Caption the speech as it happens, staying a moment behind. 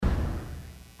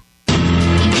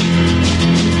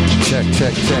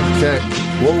Check.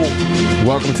 Whoa.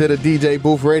 Welcome to the DJ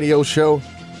Booth Radio Show.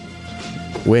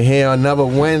 We're here on another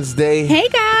Wednesday. Hey,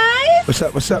 guys.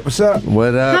 What's up?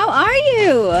 What up? How are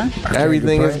you?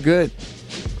 Everything is good.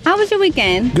 How was your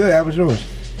weekend? Good. How was yours?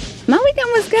 My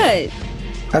weekend was good.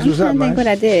 That's what's up, I man. think what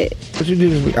I did. What you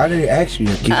did this week? I didn't ask you.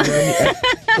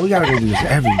 We gotta go do this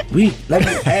every week. Let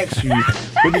me ask you.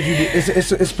 What did you do?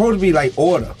 It's supposed to be like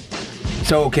order.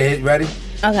 So, okay, ready?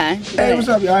 Okay. Hey, what's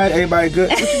up? All right, everybody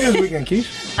good? What you did this weekend,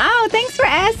 Keesh? Oh, thanks for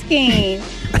asking.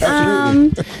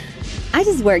 Absolutely. I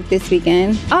just worked this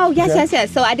weekend. Oh,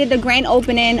 yes. So I did the grand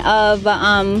opening of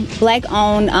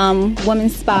Black-owned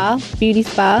women's spa, beauty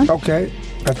spa. Okay.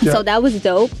 So that was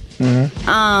dope.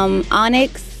 Mm-hmm.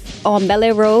 Onyx on Bel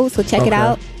Air Road, so check it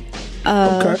out.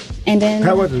 Okay. And then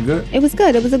how was it? Good? It was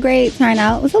good. It was a great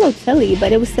turnout. It was a little chilly,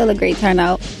 but it was still a great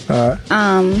turnout. You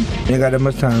ain't got that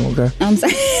much time, okay? I'm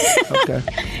sorry. Okay.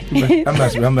 I'm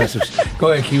messing.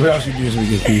 Go ahead, Key. What else you do this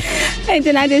weekend, Key? And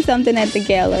then I did something at the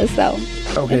gala, so.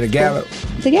 Okay, the gala.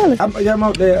 The gala. I'm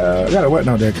out there. Got a wedding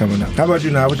out there coming up. How about you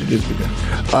now? What you do this weekend?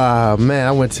 Man,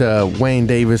 I went to Wayne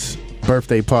Davis'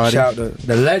 birthday party. Shout out to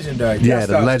the legendary. Yeah,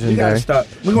 the legendary.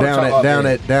 We're gonna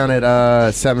down at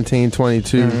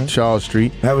 1722 Charles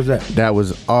Street. How was that? That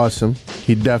was awesome.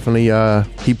 He definitely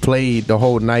he played the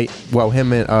whole night. Well,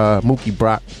 him and Mookie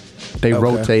Brock, they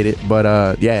rotated, but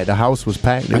the house was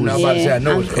packed. I know about to say, I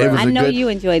know I know you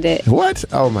enjoyed it. What?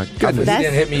 Oh my goodness! He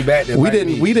didn't hit me back. We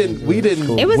didn't.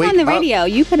 It was on the radio.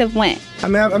 You could have went.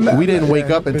 We didn't wake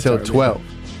up until 12.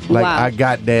 Like wow. I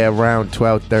got there around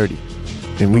 12:30,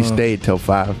 and we stayed till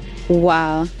 5.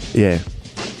 Wow. Yeah.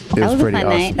 It was pretty a fun awesome.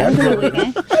 night. That was a good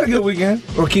weekend. I had a good weekend.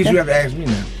 Well, Keith, you have to ask me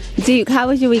now. Duke, how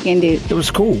was your weekend, Duke? It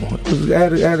was cool. I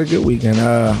had a good weekend.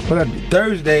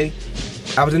 Thursday,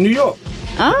 I was in New York.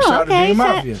 Oh, okay.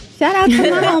 Shout out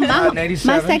to my home.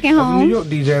 My second home. New York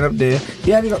DJing up there.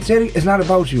 Yeah, it's not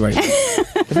about you right now.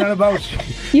 It's not about you.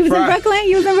 You was in Brooklyn?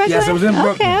 Yes, I was in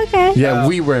Brooklyn. Okay. Yeah,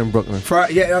 we were in Brooklyn. I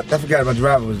forgot my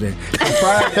driver was there.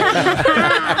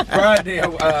 Friday,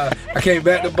 I came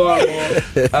back to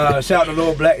Baltimore. Shout out to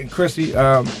Lord Black and Chrissy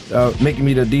making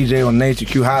me the DJ on Nature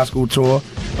Q High School tour.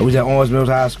 I was at Orange Mills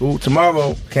High School.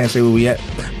 Tomorrow, can't say where we at.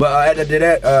 But I did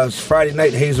that Friday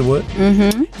night, Hazelwood.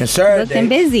 Mm-hmm. And Saturday, looking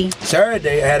busy.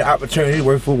 Saturday, I had an opportunity to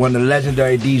work for one of the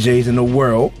legendary DJs in the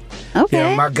world. Okay.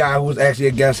 Yeah, my guy who was actually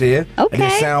a guest here. Okay. I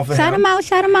did sound for Shout him out. You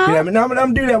know what I mean? No, I'm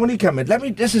gonna do that when he comes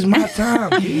in. This is my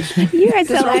time. You are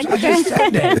so I just said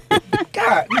that.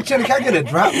 God, can I get a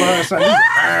drop line or something?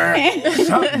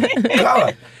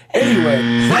 God. Anyway,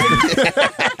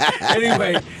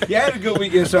 yeah, I had a good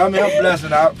weekend. So I'm blessed,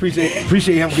 and I appreciate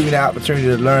him giving me the opportunity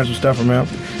to learn some stuff from him.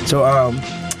 So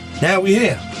now we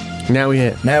here. All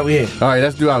right,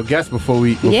 let's do our guests before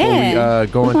we go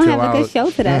into have a good show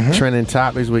today. Trending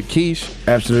topics with Keesh.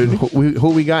 Absolutely.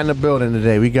 Who we got in the building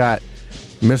today? We got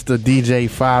Mr. DJ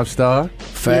 5Starr.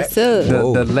 Yes, sir.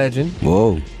 The legend.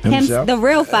 Whoa. Himself. The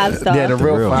real 5Star. Yeah, the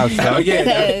real 5Starr.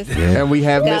 Yeah. And we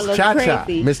have Miss Chacha.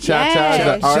 Crazy.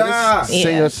 Chacha, the artist,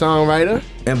 singer, songwriter.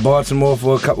 In Baltimore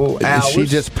for a couple hours. She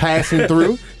just passing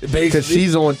through because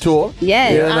she's on tour.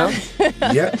 Yes. You know?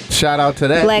 Yeah. Shout out to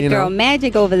that. Black girl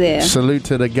magic over there. Salute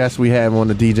to the guests we have on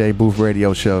the DJ Booth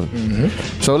Radio Show.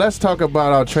 Mm-hmm. So let's talk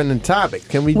about our trending topics.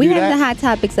 Can we do that? We have the hot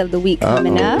topics of the week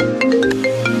coming up. Put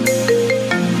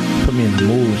me in the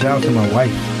mood. Shout out to my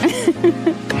wife.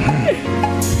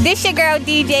 This your girl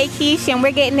DJ Keesh, and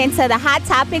we're getting into the hot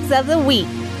topics of the week.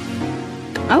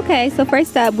 Okay, so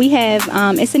first up we have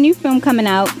it's a new film coming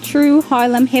out, True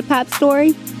Harlem Hip Hop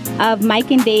Story of Mike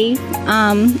and Dave.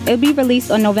 It'll be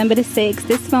released on November the 6th.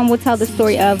 This film will tell the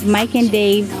story of Mike and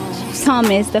Dave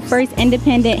Thomas, the first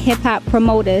independent hip hop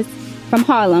promoters from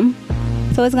Harlem.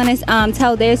 So it's gonna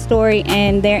tell their story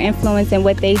and their influence and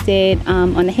what they did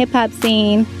on the hip hop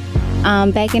scene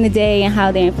back in the day and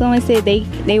how they influenced it.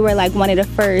 They were like one of the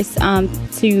first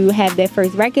to have their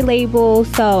first record label.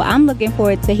 So I'm looking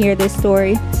forward to hear this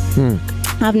story.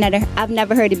 I've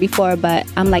never heard it before, but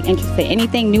I'm like interested.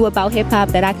 Anything new about hip hop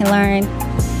that I can learn,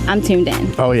 I'm tuned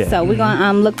in. Oh yeah. So we're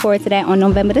gonna look forward to that on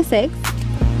November the 6th.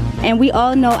 And we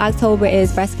all know October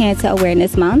is Breast Cancer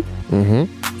Awareness Month.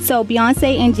 Mm-hmm. So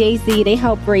Beyonce and Jay-Z, they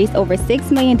helped raise over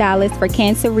 $6 million for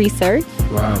cancer research.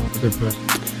 Wow, good person.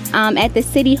 At the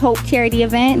City Hope charity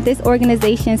event. This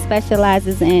organization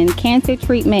specializes in cancer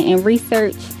treatment and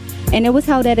research, and it was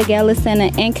held at a gala center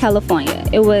in California.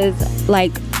 It was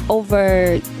like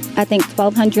over, I think,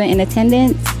 1,200 in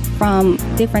attendance from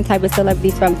different types of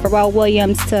celebrities, from Pharrell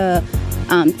Williams to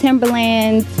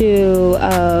Timberland to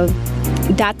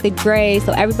Dr. Dre.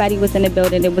 So everybody was in the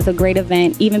building. It was a great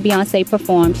event. Even Beyonce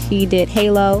performed. She did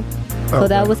Halo. So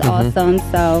that was awesome.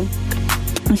 So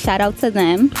Shout out to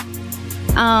them.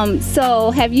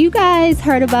 So have you guys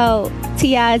heard about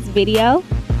T.I.'s video?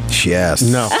 Yes.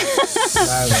 No.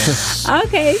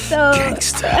 Okay, so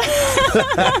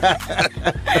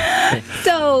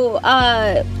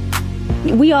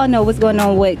we all know what's going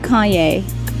on with Kanye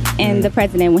and the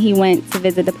president when he went to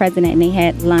visit the president and they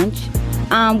had lunch.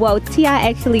 Well, T.I.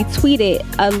 actually tweeted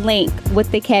a link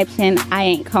with the caption, "I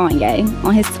ain't Kanye,"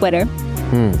 on his Twitter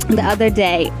the other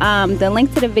day. The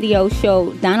link to the video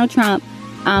showed Donald Trump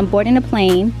boarding a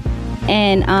plane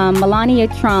and Melania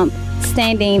Trump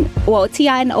standing, well,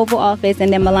 T.I. in the Oval Office,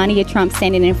 and then Melania Trump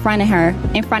standing in front of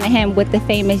him with the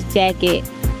famous jacket,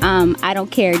 "I don't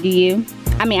care, do you?"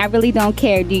 I mean, I really don't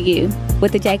care, do you?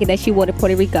 With the jacket that she wore to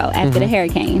Puerto Rico after the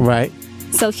hurricane. Right.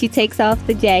 So she takes off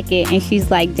the jacket and she's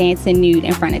like dancing nude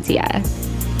in front of T.I.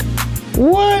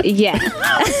 What? Yeah.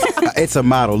 It's a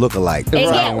model lookalike.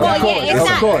 It's not.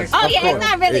 Oh yeah, it's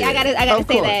not really. I gotta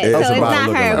say that. It's So a it's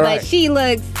model not her, lookalike. but she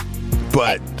looks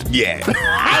But yeah,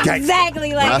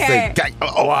 exactly like her.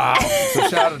 Oh wow! So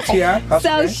shout out to T.I.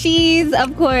 So she's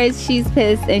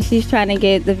pissed and she's trying to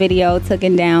get the video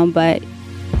taken down, but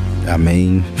I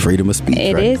mean, freedom of speech.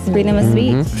 it right? is freedom of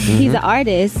speech. He's an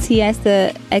artist. He has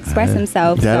to express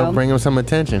himself. That'll bring him some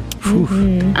attention.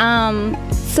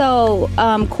 So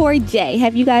Corey J.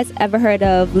 Have you guys ever heard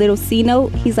of Little C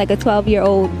Note? He's like a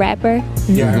 12-year-old rapper.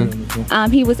 Yeah.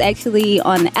 He was actually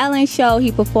on the Ellen Show.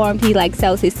 He performed. He like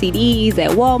sells his CDs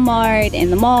at Walmart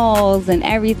and the malls and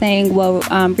everything. Well,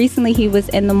 recently he was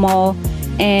in the mall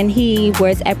and he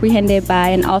was apprehended by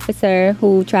an officer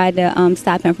who tried to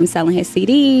stop him from selling his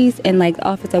CDs. And like the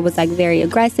officer was like very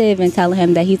aggressive and telling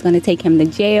him that he's going to take him to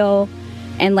jail,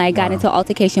 and like got into an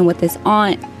altercation with his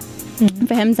aunt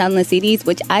for him selling the CDs,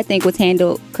 which I think was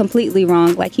handled completely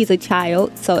wrong. Like, he's a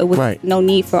child, so it was no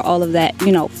need for all of that,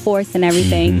 force and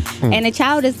everything. And the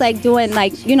child is like doing,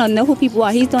 like, know who people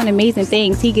are. He's doing amazing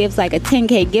things. He gives like a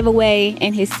 10K giveaway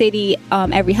in his city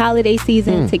every holiday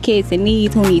season to kids in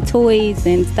need who need toys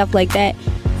and stuff like that.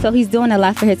 So he's doing a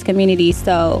lot for his community.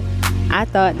 So I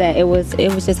thought that it was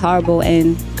just horrible,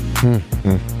 and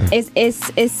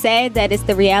it's sad that it's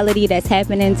the reality that's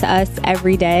happening to us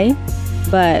every day.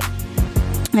 But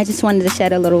I just wanted to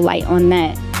shed a little light on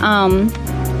that.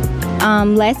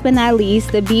 Last but not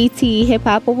least, the BET Hip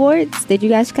Hop Awards. Did you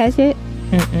guys catch it?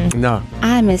 No.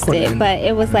 I missed it, but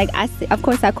it was like, of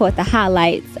course I caught the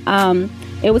highlights.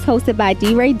 It was hosted by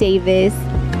D. Davis,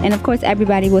 and of course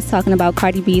everybody was talking about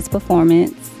Cardi B's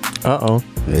performance. Uh-oh.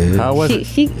 Yeah. How was it?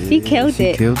 She killed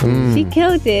it. She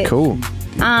killed it. Cool.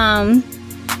 And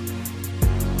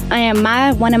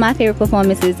one of my favorite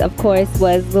performances, of course,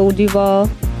 was Lil Duval.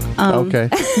 Okay.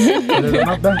 Living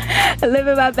my best.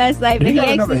 Living my best life. He got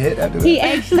another hit after that. He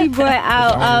actually brought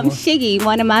out Shiggy,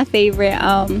 one of my favorite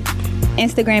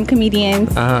Instagram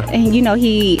comedians. And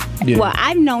well,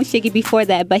 I've known Shiggy before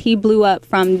that, but he blew up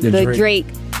from the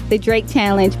Drake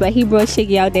challenge. But he brought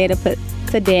Shiggy out there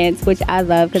to dance, which I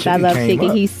love because I love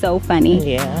Shiggy. He's so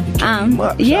funny. Yeah.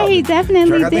 He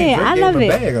definitely did. I love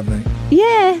it. I think.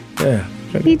 Yeah. Yeah.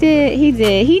 He did.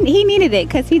 He needed it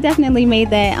because he definitely made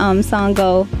that song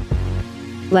go,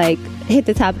 like, hit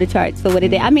the top of the charts for what it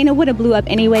did. I mean, it would have blew up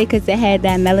anyway because it had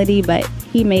that melody, but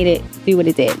he made it do what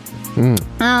it did.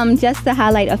 Just to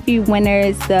highlight a few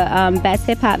winners, the best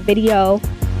hip hop video,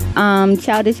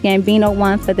 Childish Gambino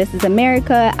won for This Is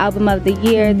America. Album of the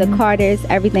year, The Carters,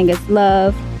 Everything Is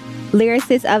Love.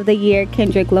 Lyricist of the year,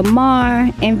 Kendrick Lamar.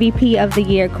 MVP of the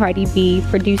year, Cardi B.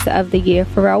 Producer of the year,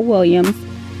 Pharrell Williams.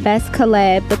 Best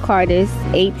collab, The Carters,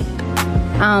 Apes.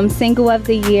 Single of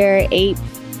the year, Apes,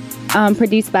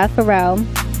 produced by Pharrell.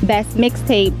 Best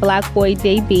mixtape, Black Boy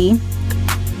JB.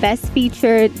 Best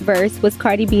featured verse was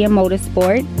Cardi B in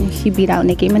Motorsport, and she beat out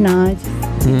Nicki Minaj.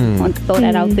 Want to throw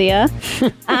that out there.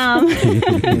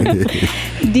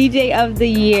 DJ of the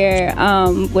year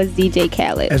was DJ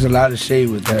Khaled. There's a lot of shade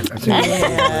with that.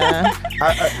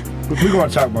 We're going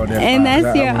to talk about that. And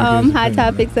that's your hot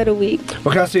topics of the week.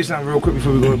 But can I say something real quick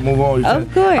before we go move on?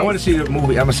 Of course. I want to see the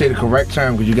movie. I'm going to say the correct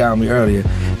term because you got on me earlier.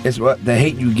 It's what The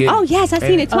Hate You Give. Oh, yes, I've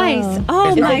seen it twice.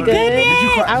 Oh, my goodness.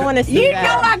 I want to see that. You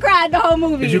know I cried the whole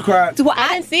movie. Did you cry? Well, I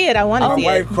didn't see it. I want to see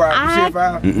My it. wife cried.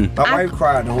 My wife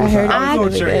cried the whole time. I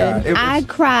was doing cherry. I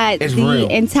cried the real.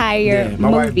 entire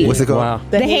movie. What's it called? Wow.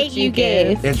 The Hate You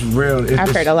Give. It's real.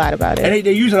 I've heard a lot about it. And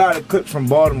they use a lot of clips from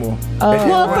Baltimore.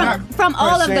 Well, from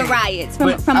all of the riots, from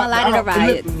a lot of the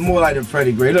riots. It looked more like the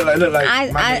Freddie Gray. Look like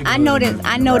I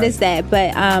noticed that,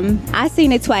 but I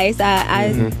seen it twice.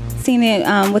 I seen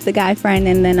it with a guy friend,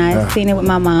 and then I seen it with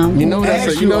my mom. You know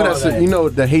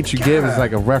the Hate You Give is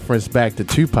like a reference back to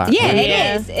Tupac. Yeah, right?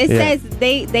 it is. It says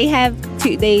they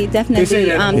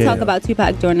definitely talk about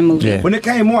Tupac during the movie. Yeah. When it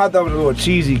came on, I thought it was a little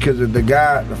cheesy because the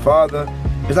guy, the father,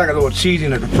 it's like a little cheesy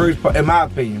in the first part, in my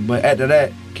opinion. But after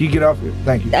that, can you get off it?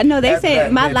 Thank you. No, they After say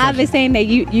that, my pay live is attention. saying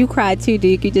that you cried too,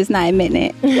 Duke. You just not admitting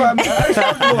it. Well, I mean,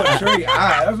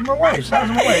 that was my wife. That was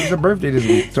my wife. It's her birthday this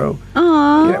week, so.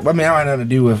 Aww. Yeah, I mean, I don't have nothing to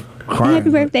do with crying. Happy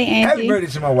birthday, Angie. Happy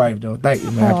birthday to my wife, though. Thank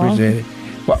you, man. I appreciate it.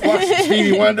 Watch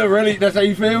Stevie Wonder, really? That's how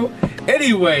you feel?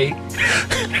 Anyway,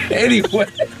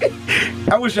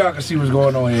 I wish y'all could see what's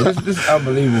going on here. This is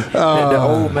unbelievable. The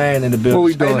old man in the building. What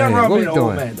we doing Ain't nothing here? wrong What being we an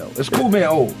old doing? man, though. It's cool being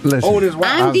old. Listen. Old is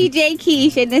wild. I'm DJ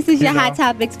Keesh, and this is your hot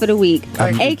topics for the week,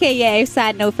 aka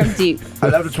side note from Duke. I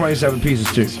love the 27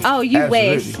 pieces, too. Oh, you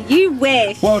Absolutely. wish. You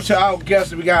wish. Well, to our guests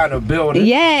that we got in the building.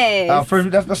 Yes. First,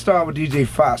 let's start with DJ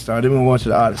 5Starr. Then we go to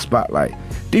the artist spotlight.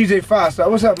 DJ 5Starr,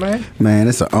 what's up, man? Man,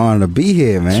 it's an honor to be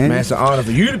here, man. Man, it's an honor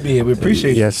for you to be here. We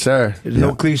appreciate it. Yes, sir. There's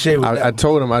no cliche with that. I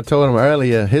told him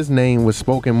earlier his name was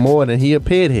spoken more than he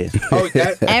appeared here. Oh,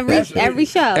 every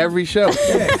show. Every show.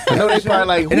 I know they probably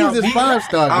like, And who's this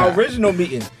 5-Starr guy? Our original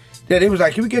meeting, that it was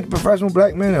like, can we get the professional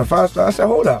black man and a 5-Starr? I said,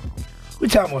 hold up. We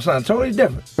talking about something totally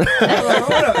different. I was like,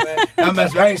 hold up,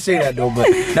 man. I ain't say that, though, but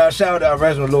now shout out to our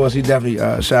Reginald Lewis. He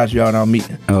definitely shouted you out in our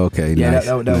meeting. Okay, Yeah, nice.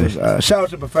 that was shout out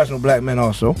to professional black men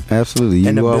also. Absolutely.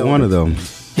 in the You are building. one of them.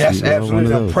 Yes, You are one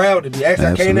absolutely. of I'm those. proud to be. Actually,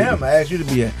 I came to Absolutely. him. I asked you to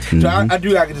be here. So I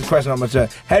do got to get this question on my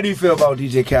chest. How do you feel about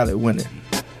DJ Khaled winning?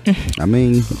 I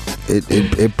mean,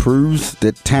 it proves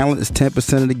that talent is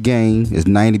 10% of the game, is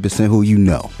 90% who you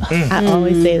know. I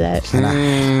always say that.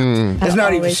 It's not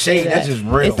even always say shade. That's that. just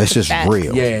real. That's just facts.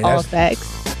 real. Yeah, All that's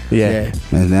facts. Yeah.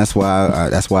 And that's why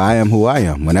I am who I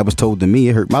am. When that was told to me,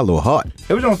 it hurt my little heart.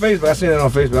 It was on Facebook. I seen it on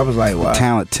Facebook. I was like, wow.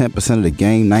 Talent 10% of the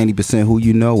game, 90% who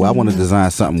you know. Well, I want to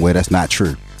design something where that's not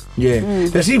true. Yeah.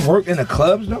 Does he work in the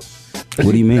clubs though?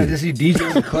 What do you mean? Does he DJ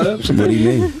in the clubs? What do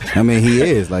you mean? I mean, he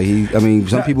is.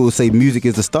 Some people would say music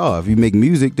is a star. If you make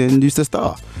music, then you're the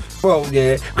star. Well,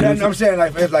 yeah. I'm saying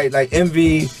like it's like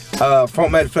MV,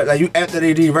 Format Flex. Like you after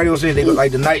they do radio station, they go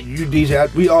like the night you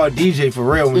DJ. We all DJ for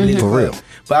real. When we For real.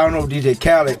 But I don't know DJ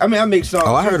Khaled. I mean, I make songs.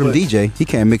 Oh, I too, heard him but- DJ. He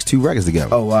can't mix two records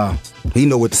together. Oh wow. He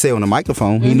know what to say on the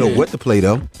microphone. He know what to play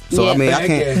though. So Yeah. I mean,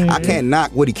 Okay. I can't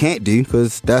knock what he can't do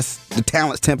because that's the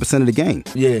talent's 10% of the game.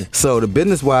 Yeah. So the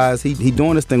business wise, he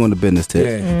doing this thing on the business tip,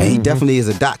 Yeah. and he definitely is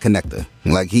a dot connector.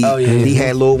 Like he yeah.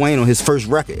 had Lil Wayne on his first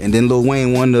record, and then Lil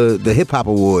Wayne won the hip hop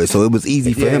award, so it was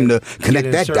easy for him to connect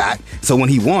in that circle. dot. So when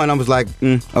he won, I was like,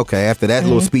 okay. After that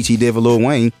little speech he did for Lil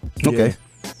Wayne, okay.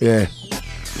 Yeah.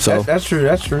 So That's true.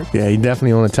 That's true. Yeah, he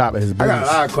definitely on the top of his I got a business.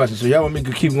 lot of questions, so y'all want me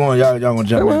to keep going? Y'all gonna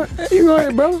jump in. You go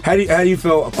ahead, bro. How do you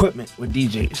feel equipment with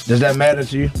DJs? Does that matter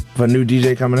to you for a new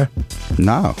DJ coming in?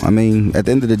 no, I mean at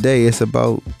the end of the day, it's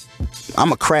about.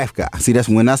 I'm a craft guy. See, that's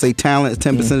when I say talent is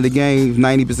 10% of the game,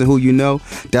 90% who you know.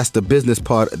 That's the business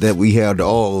part that we have to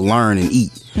all learn and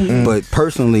eat. But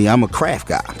personally, I'm a craft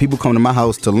guy. People come to my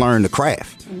house to learn the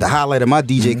craft. The highlight of my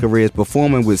DJ career is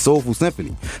performing with Soulful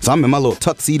Symphony. So I'm in my little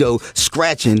tuxedo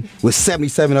scratching with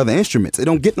 77 other instruments. It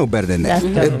don't get no better than that.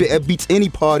 That's dope. It beats any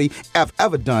party I've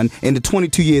ever done in the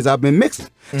 22 years I've been mixing.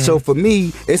 So for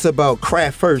me, it's about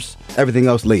craft first, everything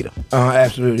else later.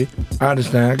 Absolutely. I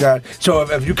understand. I got it. So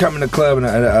if you come in the club and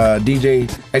a DJ,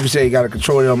 like you say, you got to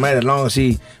control it, don't matter as long as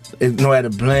he know how to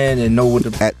blend and know what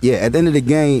to. At the end of the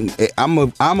game, I'm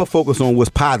a focus on what's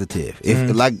positive.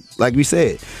 If like we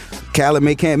said,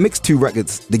 Khaled can't mix two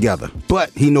records together,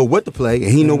 but he know what to play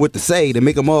and he know what to say to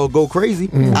make them all go crazy.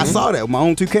 I saw that with my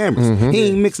own two cameras. He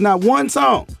ain't mixed not one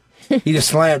song. He just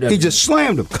slammed it. He just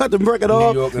slammed them, cut the record New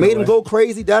off, York in made a him way. go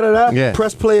crazy. Yeah.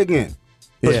 Press play again.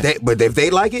 Yeah. But if they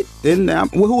like it, then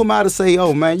who am I to say,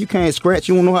 oh man, you can't scratch,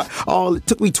 you don't know how. It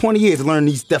took me 20 years to learn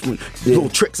these different little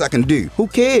tricks I can do. Who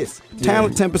cares?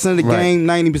 Talent 10% of the Right. game,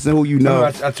 90% who you know.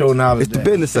 I told Niledge It's the that.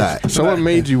 business side. So what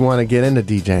made you want to get into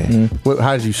DJing?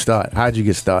 How did you start? How did you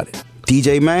get started?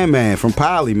 DJ Man from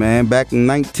Poly, man, back in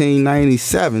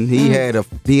 1997, he had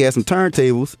some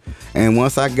turntables, and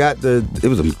once I got it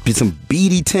was some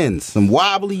BD10s, some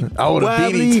wobbly, the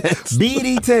BD10s.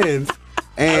 BD10s.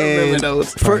 And remember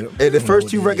those. The first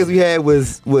two records we had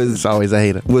was It's always a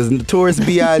hater. Notorious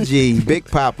B.I.G., Big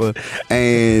Papa,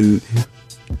 and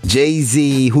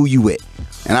Jay-Z, Who You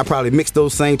With. And I probably mixed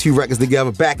those same two records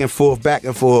together, back and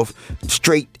forth,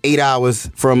 straight 8 hours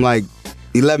from like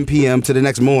 11 p.m. to the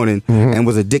next morning, and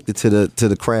was addicted to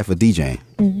the craft of DJing.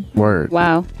 Word.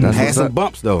 Wow. That's Had what's some up.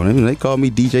 bumps though. They called me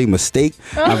DJ Mistake.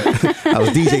 I was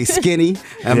DJ Skinny.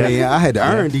 I mean, I had to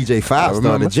earn DJ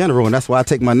 5Starr, the general, and that's why I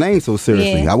take my name so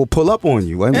seriously. Yeah. I will pull up on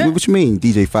you. What you mean,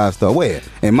 DJ 5Starr? Where?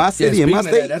 In my city, in my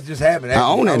state? That's just happened. I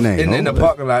own that name. In the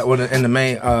parking lot or in the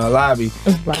main lobby.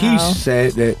 Wow. Keesh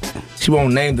said that she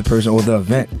won't name the person or the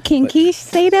event. Can Keesh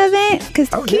say the event? Because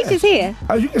Keesh is here.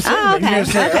 Oh, you can say Oh, that. You didn't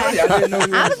say it earlier. I didn't know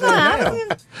you were saying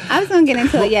that. I was gonna get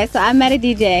into it. Yeah. So I met a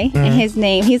DJ, and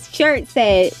his shirt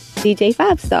said DJ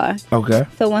 5Starr. Okay.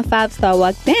 So when 5Starr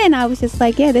walked in, I was just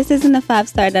like, yeah, this isn't the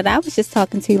 5Starr that I was just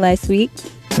talking to last week.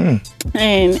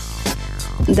 And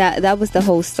that was the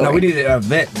whole story. No, we need an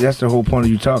event. That's the whole point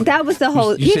of you talking. That was the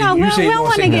whole. You we don't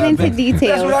want to get into details.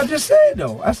 That's what I just said,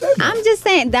 though. I said that. I'm just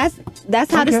saying that's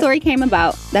how the story came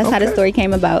about. That's how the story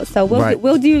came about. So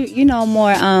we'll do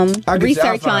more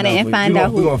research on it and find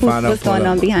out what's going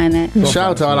on behind that. Shout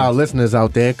out to all our listeners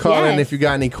out there. Call in if you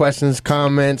got any questions,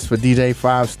 comments for DJ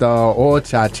 5Starr or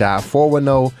Chacha.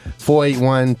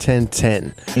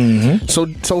 410-481-1010.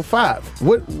 So 5.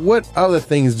 What other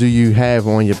things do you have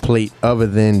on your plate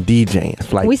other than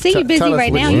DJing? Like, we see you busy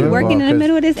right now. You're working in the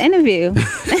middle of this interview.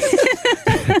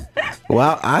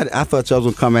 Well, I thought y'all was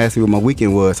going to come ask me what my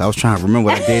weekend was. I was trying to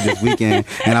remember what I did this weekend,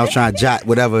 and I was trying to jot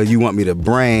whatever you want me to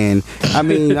brand. I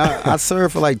mean, I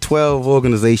serve for like 12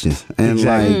 organizations, and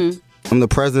like I'm the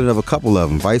president of a couple of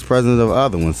them, vice president of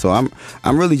other ones. So I'm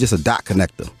really just a dot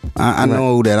connector. I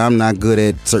know that I'm not good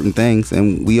at certain things,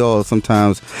 and we all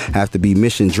sometimes have to be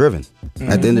mission driven.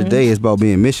 At the end of the day, it's about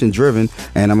being mission driven,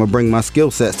 and I'm gonna bring my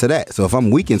skill sets to that. So if I'm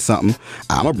weak in something,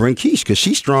 I'm gonna bring Keesh because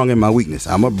she's strong in my weakness.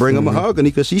 I'm gonna bring Mahogany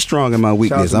because she's strong in my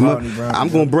weakness. I'm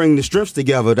gonna bring the strengths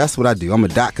together. That's what I do. I'm a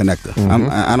dot connector.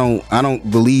 I don't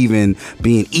believe in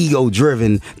being ego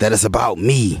driven. That it's about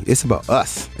me. It's about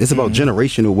us. It's about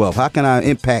generational wealth. How can I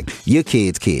impact your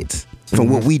kids? From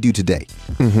what we do today.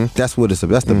 That's what it's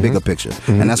about. That's the bigger picture.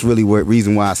 And that's really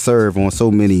reason why I serve on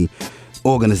so many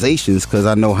organizations, because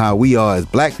I know how we are as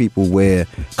black people, where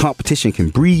competition can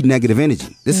breed negative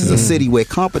energy. This is a city where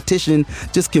competition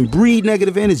just can breed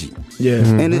negative energy. Yeah.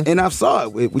 And I saw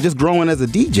it. We're just growing as a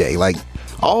DJ. Like,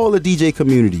 all the DJ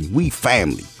community, we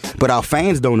family. But our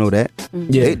fans don't know that.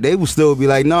 They will still be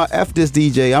like, nah, F this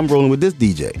DJ, I'm rolling with this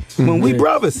DJ. When we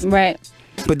brothers. Right.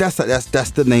 But that's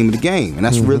the name of the game, and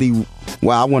that's really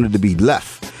why I wanted to be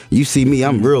left. You see me,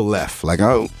 I'm real left. Like,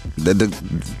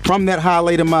 from that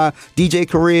highlight of my DJ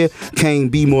career came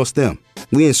Be More STEM.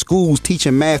 We in schools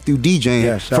teaching math through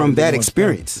DJing from that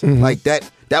experience. Like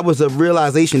that was a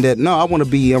realization that no, I want to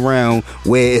be around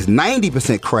where it's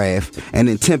 90% craft and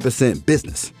then 10%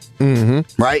 business.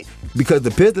 Right? Because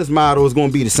the business model is going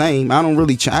to be the same. I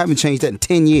haven't changed that in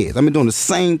 10 years. I've been doing the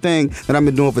same thing that I've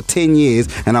been doing for 10 years,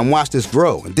 and I watched this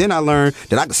grow. And then I learned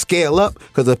that I could scale up,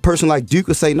 because a person like Duke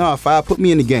could say, no, if I put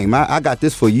me in the game, I got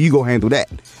this for you, you go handle that.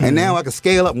 And now I can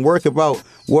scale up and worry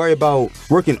about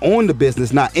working on the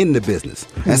business, not in the business.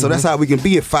 And so that's how we can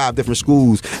be at 5 different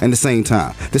schools at the same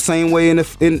time. The same way in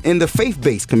the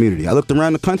faith-based community. I looked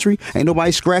around the country, ain't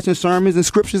nobody scratching sermons and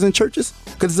scriptures in churches,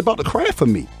 because it's about the craft for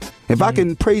me. If I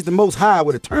can praise the Most High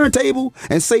with a turntable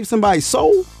and save somebody's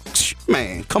soul,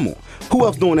 man, come on. Who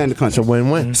else doing that in the country? It's a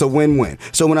win-win. It's a win-win.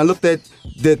 So when I looked at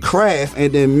the craft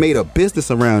and then made a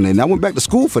business around it, and I went back to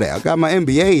school for that. I got my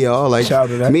MBA, y'all. Like,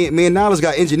 me and Niledge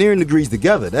got engineering degrees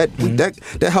together.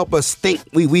 That helped us think.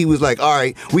 We was like, all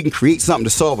right, we can create something to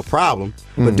solve a problem.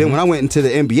 But then when I went into the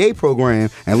MBA program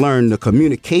and learned the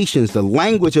communications, the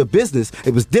language of business,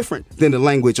 it was different than the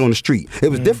language on the street. It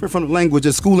was different from the language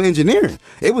of school of engineering.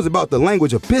 It was about the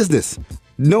language of business.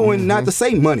 Knowing not to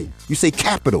say money. You say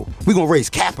capital. We're going to raise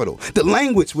capital. The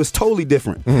language was totally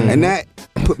different. And that,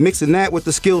 mixing that with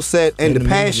the skill set and the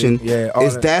passion,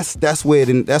 that's where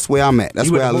I'm at. That's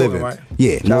where I live in. Right?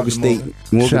 Yeah, Morgan State.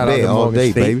 Morgan Bay all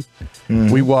day, baby.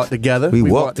 We walk together. We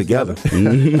walk together.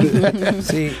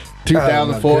 See,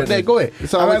 2004. Hey, go ahead.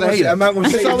 It's always a hater. I'm not going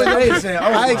to say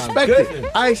it.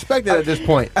 I expected at this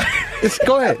point.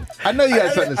 Go ahead. I know you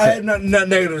got something to say. I have nothing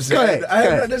negative to say. Go ahead. I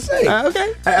have nothing to say.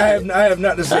 Okay. I have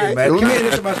nothing to say, man. Come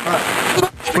here to my spot.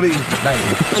 Please.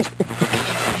 Thank you.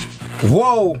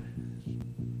 Whoa.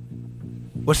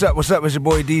 What's up? It's your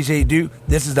boy DJ Duke.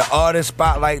 This is the Artist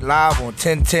Spotlight live on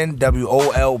 1010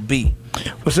 WOLB.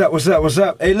 What's up?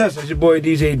 Hey, listen, it's your boy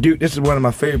DJ Duke. This is one of my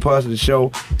favorite parts of the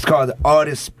show. It's called the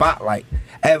Artist Spotlight.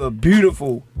 I have a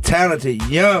beautiful, talented,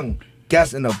 young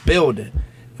guest in the building.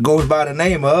 It goes by the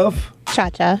name of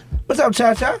Chacha. What's up,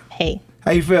 Chacha? Hey.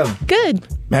 How you feeling? Good.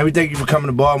 Man, we thank you for coming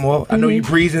to Baltimore. I know you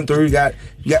breezing through. You got.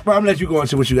 I'm gonna let you go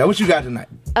into what you got. What you got tonight?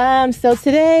 So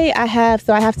today I have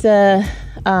to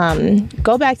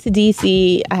go back to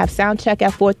DC. I have sound check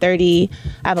at 4:30.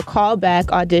 I have a callback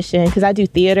audition because I do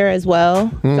theater as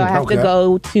well. So I have to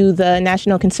go to the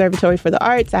National Conservatory for the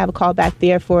Arts. I have a callback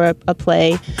there for a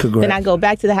play. Congrats. Then I go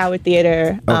back to the Howard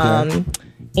Theater.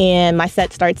 And my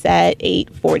set starts at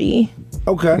 8:40.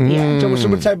 Okay. Yeah. So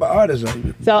what type of artist are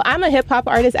you? So I'm a hip hop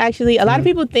artist, actually. A lot of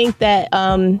people think that,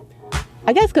 I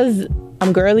guess because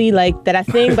I'm girly, like that I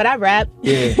sing, but I rap.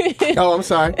 Yeah. Oh, I'm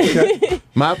sorry. Okay.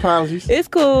 My apologies. It's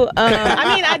cool.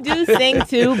 I mean, I do sing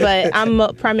too, but I'm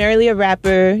primarily a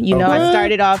rapper. You know, I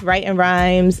started off writing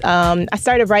rhymes. I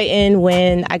started writing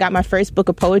when I got my first book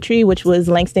of poetry, which was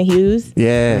Langston Hughes.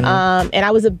 Yeah. And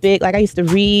I was I used to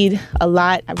read a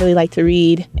lot. I really like to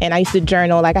read. And I used to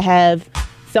journal. Like I have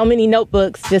so many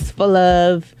notebooks just full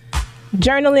of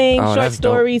journaling, short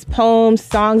stories, poems,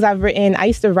 songs I've written. I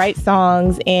used to write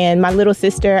songs, and my little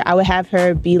sister, I would have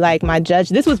her be like my judge.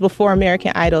 This was before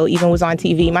American Idol even was on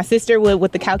TV. My sister would,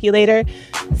 with the calculator,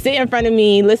 sit in front of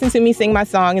me, listen to me sing my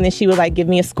song, and then she would like give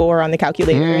me a score on the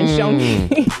calculator and show me.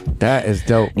 That is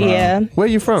dope. Wow. Yeah. Where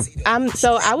you from?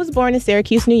 So I was born in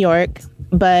Syracuse, New York,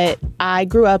 but I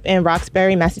grew up in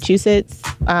Roxbury, Massachusetts.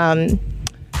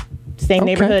 Same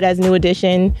neighborhood as New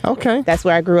Edition. Okay. That's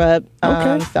where I grew up.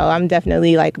 So I'm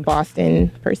definitely like a Boston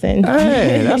person.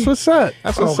 Hey, that's what's up.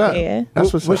 That's what's up. Yeah.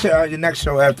 That's what's What's up. your next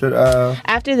show after?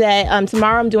 After that,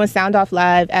 tomorrow I'm doing Sound Off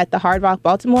Live at the Hard Rock,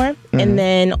 Baltimore. And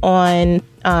then on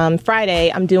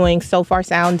Friday, I'm doing So Far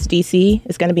Sounds DC.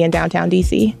 It's going to be in downtown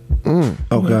DC.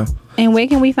 Okay. And where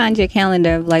can we find your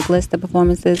calendar of like list of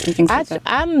performances and things like that?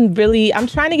 I'm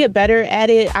trying to get better at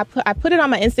it. I put it on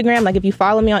my Instagram. Like if you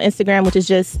follow me on Instagram, which is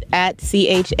just at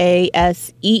CHASEEDAW,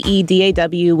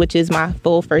 which is my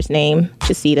full first name,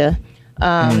 Chasita.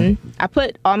 I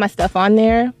put all my stuff on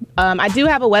there. I do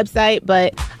have a website,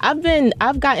 but I've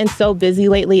gotten so busy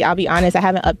lately. I'll be honest, I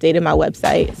haven't updated my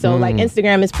website. So like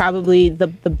Instagram is probably the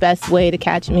best way to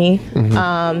catch me.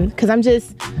 Cause I'm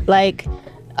just like,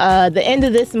 the end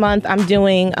of this month, I'm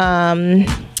doing,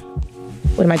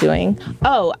 what am I doing?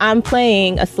 Oh, I'm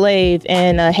playing a slave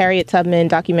in a Harriet Tubman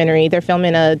documentary. They're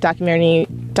filming a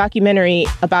documentary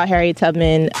about Harriet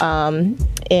Tubman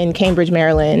in Cambridge,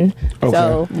 Maryland. Okay.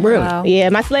 So, Really? Wow. yeah,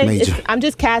 my slave, I'm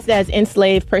just cast as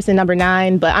enslaved person number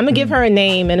 9, but I'm going to give her a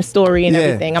name and a story and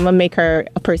everything. I'm going to make her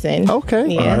a person. Okay.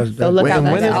 Yeah, so look out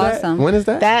for when is that. Awesome. When is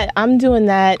that? That, I'm doing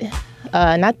that.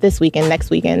 Not this weekend, next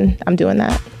weekend. I'm doing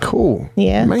that. Cool.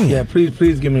 Yeah. Man. Yeah,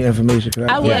 please give me information.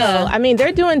 I will. Yeah. I mean,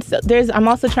 they're doing. I'm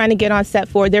also trying to get on set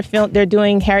for They're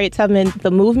doing Harriet Tubman the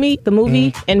movie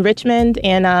in Richmond,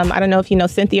 and I don't know if you know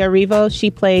Cynthia Erivo. She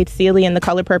played Celie in The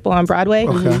Color Purple on Broadway.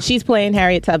 Okay. She's playing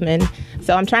Harriet Tubman,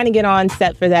 so I'm trying to get on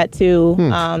set for that too.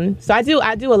 So I do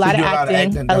a lot of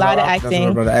acting, a lot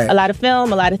of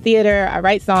film, a lot of theater. I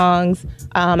write songs.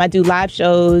 I do live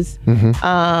shows.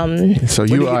 So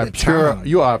you are pure.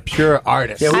 You are a pure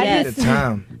artist. Yeah, we I need just- the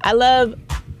time.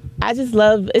 I just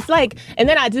love. It's like, and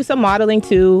then I do some modeling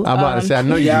too. I'm about to say, I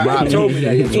know you Yeah, be you modeling. told me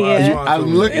that. Yeah.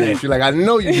 I'm looking at you like I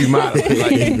know you be modeling.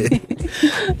 Like,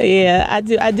 Yeah,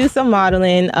 I do some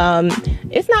modeling.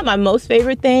 It's not my most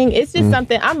favorite thing. It's just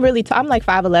something I'm really tall. I'm like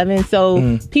 5'11",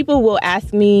 so people will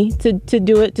ask me to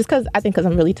do it just because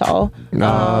I'm really tall.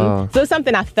 So it's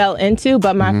something I fell into,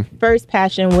 but my first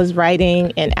passion was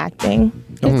writing and acting.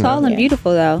 You're tall and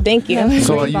beautiful, though. Thank you. Yeah.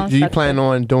 so Great bone do you structure. plan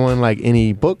on doing like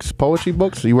any books, poetry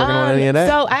books? Are you working on any of that?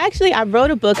 So I wrote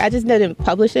a book. I just didn't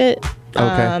publish it.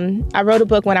 Okay. I wrote a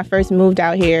book when I first moved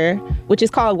out here, which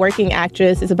is called Working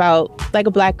Actress. It's about like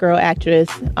a black girl actress.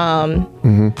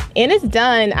 And it's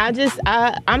done.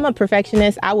 I'm a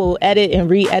perfectionist. I will edit and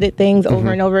re-edit things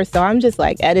over and over. So I'm just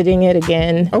like editing it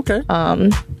again. Okay.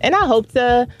 And I hope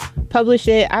to publish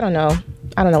it. I don't know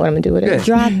what I'm gonna do with it. Yeah.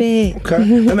 Drop it. Okay.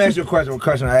 Let me ask you a question. A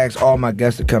question I ask all my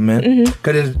guests to come in,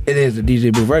 because it is a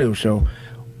DJ Booth Radio show.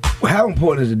 How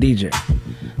important is a DJ?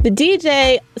 The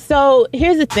DJ, so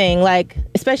here's the thing, like,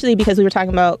 especially because we were talking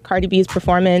about Cardi B's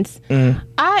performance.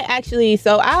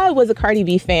 I was a Cardi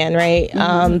B fan, right?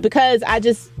 Because I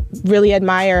just really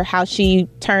admire how she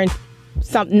turned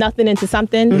nothing into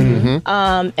something.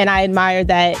 And I admire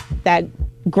that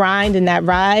grind and that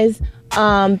rise.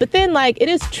 But then, like, it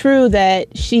is true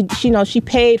that she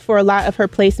paid for a lot of her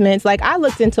placements. Like, I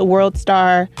looked into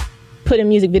WorldStar, putting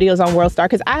music videos on WorldStar,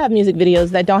 because I have music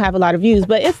videos that don't have a lot of views,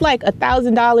 but it's like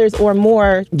 $1,000 or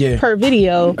more per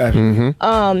video.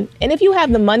 And if you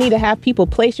have the money to have people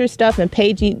place your stuff and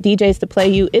pay DJs to play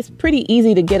you, it's pretty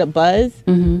easy to get a buzz.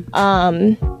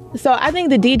 So I think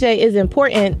the DJ is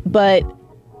important, but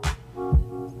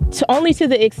only to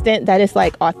the extent that it's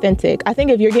like authentic. I think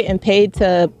if you're getting paid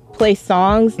to play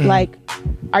songs, like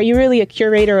are you really a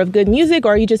curator of good music,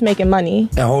 or are you just making money?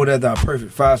 And hold that down.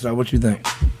 Perfect. 5-Starr, what you think?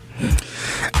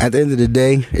 At the end of the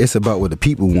day, it's about what the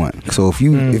people want. So if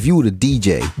you were the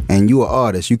DJ and you an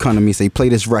artist, you come to me and say, play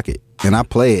this record, and I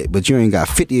play it, but you ain't got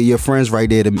 50 of your friends right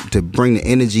there to bring the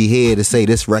energy here to say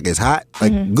this record's hot.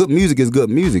 Like, good music is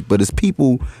good music, but it's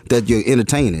people that you're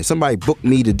entertaining. Somebody booked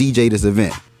me to DJ this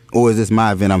event. Or is this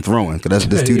my event I'm throwing? Because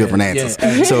that's two different answers.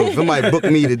 Yeah. So if somebody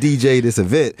booked me to DJ this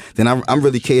event, then I'm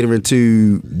really catering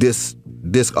to this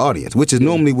audience, which is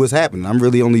normally what's happening. I'm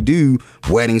really only do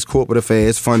weddings, corporate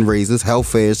affairs, fundraisers, health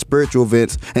fairs, spiritual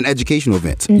events, and educational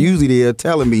events. Usually they're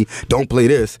telling me, don't play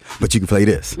this, but you can play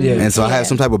this. Yeah. And so I have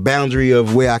some type of boundary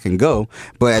of where I can go.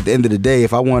 But at the end of the day,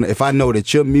 if I know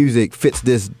that your music fits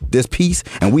this piece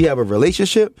and we have a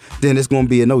relationship, then it's going to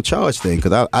be a no charge thing,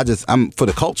 because I'm for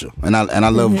the culture and I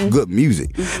love good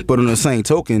music. But on the same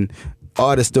token,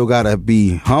 artists still gotta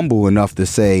be humble enough to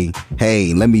say,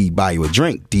 "Hey, let me buy you a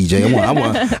drink, DJ.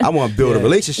 I want to build a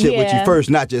relationship with you first,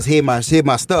 not just hear my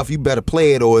stuff. You better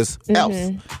play it, or it's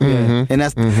else." And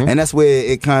that's where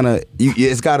it kind of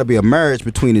it's got to be a marriage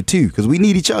between the two, because we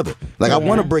need each other. Like I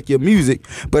want to break your music,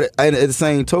 but at the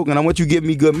same token, I want you to give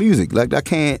me good music. Like I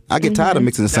get tired of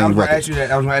mixing the same record. I was going to ask you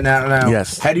that. I was right now.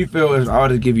 Yes. How do you feel if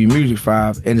artists give you music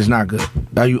 5 and it's not good?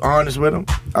 Are you honest with them?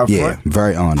 Yeah,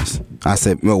 very honest. I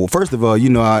said, well, first of all,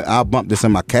 I'll bump this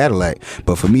in my Cadillac,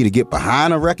 but for me to get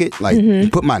behind a record, like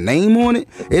put my name on it,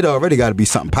 it already got to be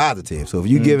something positive. So if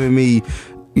you giving me,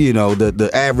 the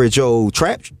average old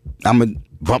trap, I'm going to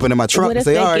bump it in my truck and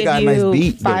say, all right, got a nice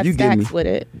beat. 5 you give me with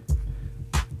it.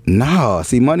 Nah,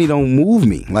 see, money don't move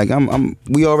me. Like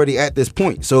we already at this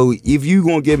point. So if you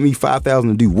gonna give me $5,000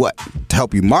 to do what? To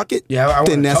help you market? Yeah,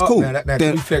 then that's talk, cool. Man.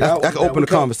 That can open a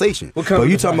conversation. But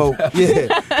you talking about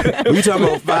you talking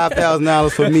about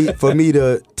 $5,000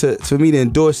 for me to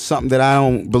endorse something that I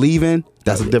don't believe in?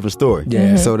 That's a different story.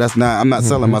 Yeah. So that's not. I'm not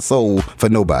selling my soul for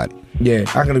nobody. Yeah,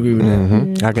 I can agree with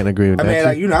that. I can agree with that.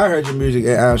 I mean, I heard your music.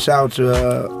 Shout out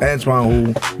to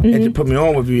Antoine who put me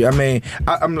on with you. I mean,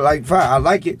 I'm like, fine, I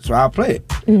like it, so I'll play it.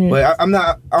 But I'm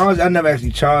not. Honestly, I never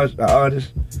actually charged an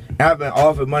artist. I've been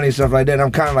offered money and stuff like that. And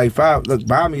I'm kind of like, fine, look,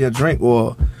 buy me a drink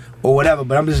or whatever.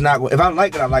 But I'm just not. If I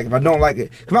like it, I like it. If I don't like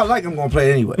it, if I like it, I'm gonna play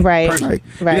it anyway. Right. Personally.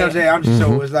 Right. You know what I'm saying? I'm just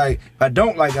so it's like, if I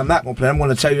don't like it, I'm not gonna play. I'm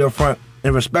gonna tell you up front. In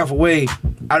a respectful way,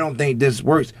 I don't think this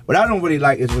works. What I don't really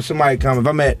like is when somebody come. If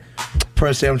I'm at,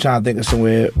 per se, I'm trying to think of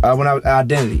somewhere. When I was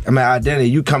Identity,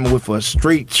 you coming with a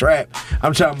straight trap.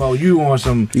 I'm talking about you on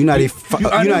some. You're not even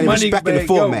respecting the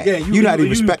format. You're not even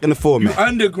respecting the format. You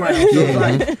underground. So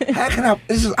like, how can I?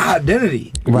 This is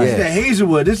Identity. Right. This is the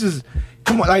Hazelwood. This is.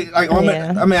 Come on, I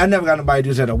mean, I never got nobody to do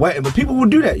this at a wedding, but people will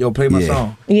do that. Yo, play my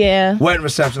song. Yeah. Wedding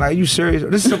reception. Like, are you serious?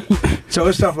 So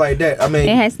it's stuff like that. I mean,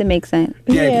 it has to make sense.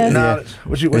 Yeah. Knowledge.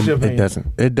 What's your opinion? It doesn't.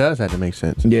 It does have to make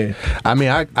sense. Yeah. I mean,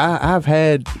 I've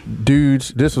had dudes.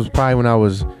 This was probably when I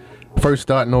was first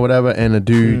starting or whatever, and a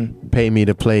dude paid me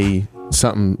to play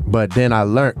something, but then I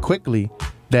learned quickly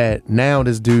that now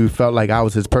this dude felt like I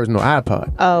was his personal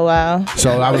iPod. Oh wow!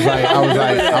 So I was like,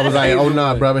 oh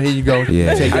nah, brother, here you go.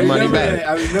 Yeah. Take your money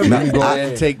back. You can go ahead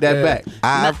and take that back.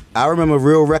 I remember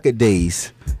real record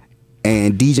days,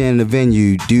 and DJing in the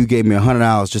venue, dude gave me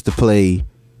 $100 just to play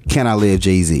 "Can I Live"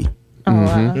 Jay-Z. Oh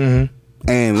wow.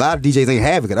 And a lot of DJs ain't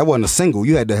have it. That wasn't a single.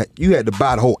 You had to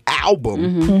buy the whole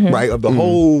album, right, of the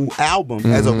whole album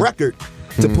as a record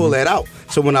to pull that out.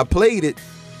 So when I played it,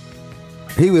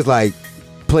 he was like,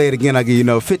 play it again, I'll give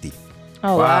you 50.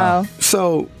 Oh wow.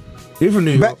 So you're from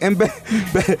New York.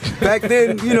 Back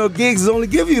then, gigs only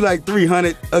give you like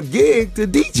 $300 a gig to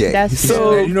DJ. That's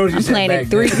so true. you know what I'm playing it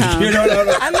 3 times.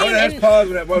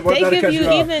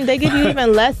 They give you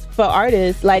even less for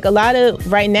artists. Like a lot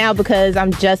of right now, because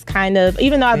I'm just kind of,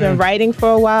 even though I've been writing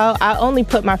for a while, I only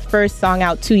put my first song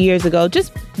out 2 years ago.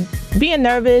 Just being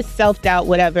nervous, self-doubt,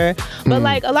 whatever. But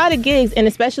like a lot of gigs, and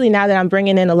especially now that I'm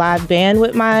bringing in a live band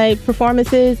with my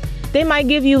performances, they might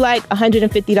give you like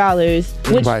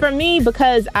 $150, which for me,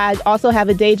 because I also have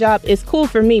a day job, is cool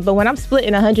for me. But when I'm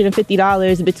splitting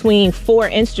 $150 between 4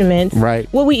 instruments,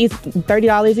 what we eat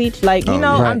 $30 each, like,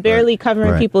 I'm barely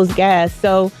covering people's gas.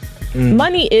 So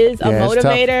money is a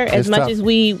motivator as much as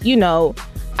we,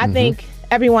 I think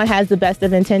everyone has the best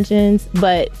of intentions,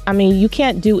 but I mean, you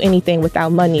can't do anything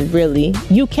without money, really.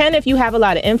 You can if you have a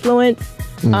lot of influence.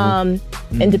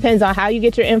 It depends on how you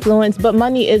get your influence, but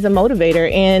money is a motivator.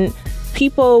 And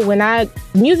people,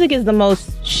 music is the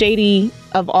most shady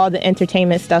of all the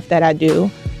entertainment stuff that I do.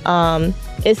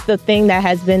 It's the thing that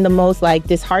has been the most like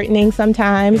disheartening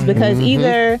sometimes, because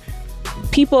either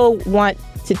people want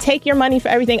to take your money for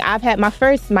everything. I've had my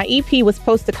EP was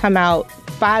supposed to come out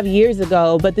 5 years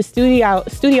ago, but the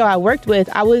studio I worked with,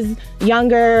 I was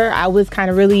younger. I was kind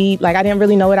of really, like, I didn't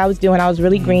really know what I was doing. I was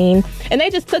really green. And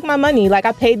they just took my money. Like,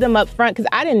 I paid them up front because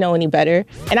I didn't know any better.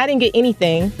 And I didn't get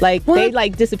anything. Like, they,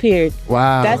 like, disappeared.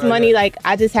 Wow. That's money, like,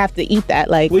 I just have to eat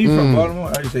that. Like, Where you from, Baltimore?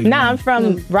 How you say nah, I'm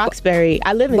from Roxbury.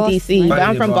 I live in D.C., but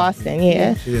I'm from Boston,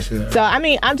 yeah. So, I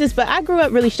mean, but I grew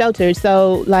up really sheltered.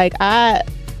 So, like,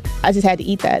 I just had to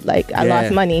eat that. Like, I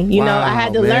lost money. You know, I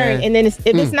had to learn. And then if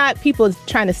it's not people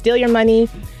trying to steal your money,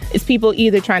 it's people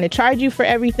either trying to charge you for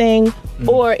everything,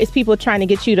 or it's people trying to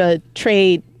get you to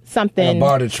trade something. A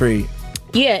barter trade.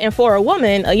 Yeah, and for a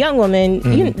woman, a young woman,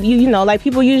 you know, like,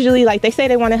 people usually, like, they say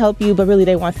they want to help you, but really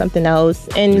they want something else.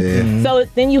 And so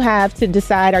then you have to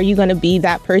decide, are you going to be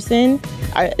that person?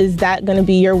 Is that going to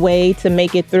be your way to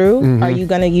make it through? Are you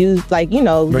going to use, like, you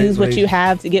know, use what you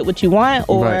have to get what you want?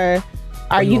 Or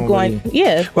are you going,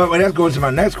 Well, that goes to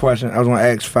my next question. I was going to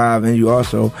ask 5 and you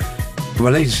also.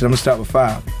 Relationship, I'm going to start with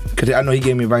 5. Because I know he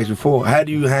gave me advice before. How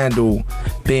do you handle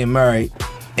being married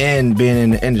and being in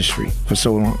the industry for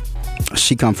so long?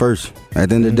 She come first. At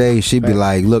the end of the day, she'd be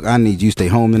like, look, I need you to stay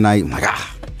home tonight. I'm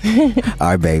like, all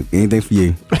right, babe, anything for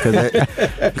you. Because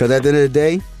at the end of the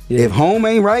day, if home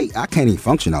ain't right, I can't even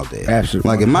function out there. Absolutely.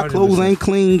 Like, if my clothes ain't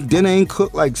clean, dinner ain't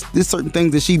cooked, like, there's certain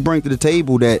things that she bring to the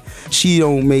table that she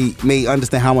don't may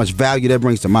understand how much value that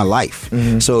brings to my life.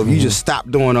 So if you just stop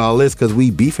doing all this because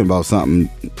we beefing about something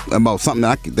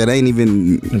that ain't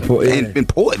even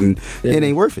important, it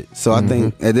ain't worth it. So I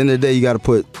think at the end of the day, you got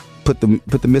to put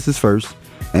the missus first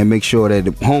and make sure that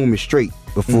the home is straight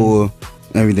before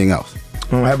everything else.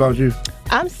 How about you?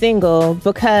 I'm single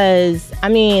because, I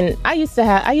mean, I used to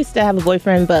have a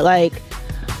boyfriend, but, like,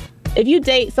 if you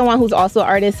date someone who's also an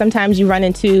artist, sometimes you run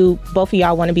into both of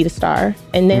y'all want to be the star,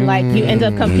 and then like you end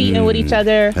up competing with each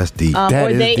other. That's deep.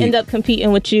 Or they end up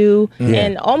competing with you,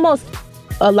 and almost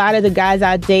a lot of the guys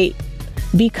I date,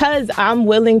 because I'm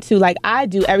willing to, like, I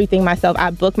do everything myself.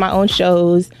 I book my own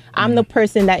shows. I'm the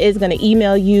person that is going to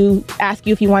email you, ask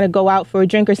you if you want to go out for a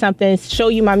drink or something, show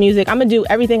you my music. I'm going to do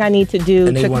everything I need to do.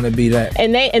 And they want to be that.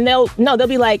 And they'll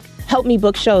be like, help me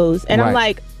book shows. And I'm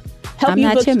like, I'm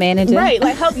not your manager. Right,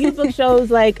 like, help you book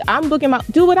shows. Like, I'm booking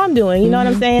do what I'm doing. You know what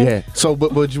I'm saying? Yeah. So,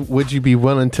 but would you be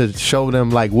willing to show them,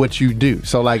 like, what you do?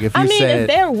 So, like, if you if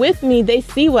they're with me, they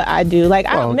see what I do. Like,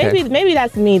 maybe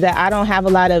that's me, that I don't have a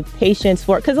lot of patience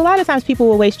for. Because a lot of times people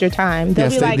will waste your time. They'll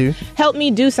be like, help me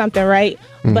do something, right?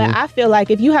 But I feel like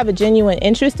if you have a genuine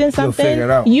interest in something,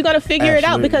 you're gonna figure it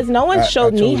out, because no one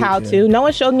showed me how to. No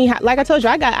one showed me how. Like I told you,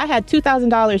 I had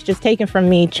 $2,000 just taken from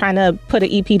me trying to put an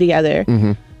EP together.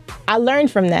 I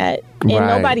learned from that, and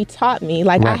nobody taught me.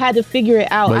 Like, I had to figure it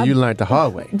out. But you learned the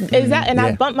hard way. Exactly, and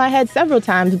I bumped my head several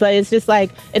times, but it's just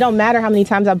like, it don't matter how many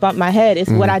times I bump my head. It's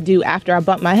what I do after I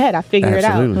bump my head. I figure it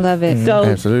out. Love it.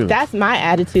 So that's my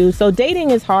attitude. So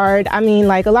dating is hard. I mean,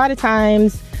 like, a lot of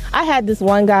times, I had this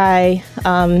one guy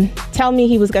tell me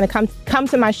he was going to come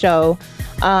to my show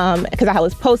because I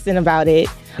was posting about it.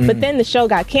 But then the show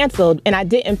got canceled, and I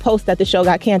didn't post that the show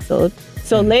got canceled.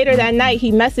 So later that night,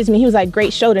 he messaged me. He was like,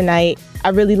 great show tonight. I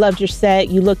really loved your set.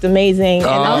 You looked amazing. He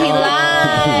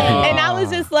lied. And I was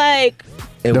just like...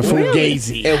 The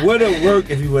fugazi. It would have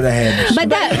worked if you would have had the show.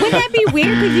 But wouldn't that be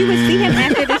weird, because you would see him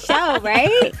after the show,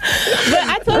 right? But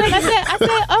I told him, I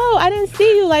said, oh, I didn't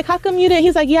see you. Like, how come you didn't?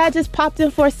 He's like, yeah, I just popped in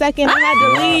for a second. I had to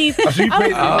leave.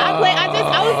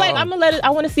 I was like, I'm gonna let it. I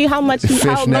want to see how much he's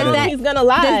gonna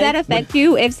lie. Does that affect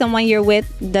you if someone you're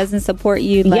with doesn't support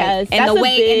you? Like, yes, in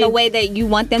the way that you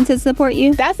want them to support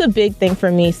you. That's a big thing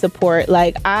for me. Support.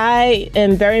 Like, I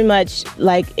am very much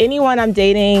like, anyone I'm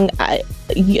dating,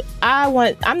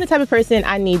 I'm the type of person,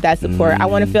 I need that support. I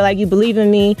want to feel like you believe in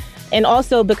me. And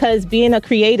also because being a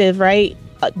creative, right?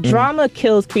 Drama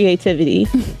kills creativity.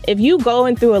 If you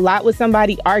going through a lot with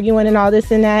somebody, arguing and all this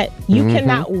and that, you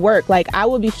cannot work. Like, I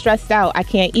will be stressed out. I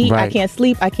can't eat. I can't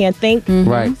sleep. I can't think.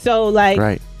 So,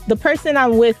 like, the person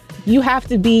I'm with, you have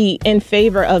to be in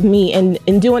favor of me and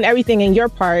doing everything in your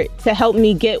part to help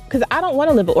me get, because I don't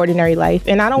want to live an ordinary life,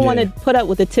 and I don't want to put up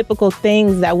with the typical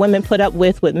things that women put up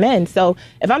with men. So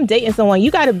if I'm dating someone,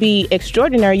 you got to be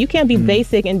extraordinary. You can't be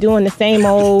basic and doing the same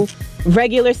old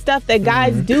regular stuff that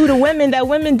guys do to women that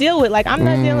women deal with. Like, I'm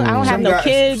not dealing. I don't have no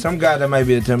kids. Some guys that might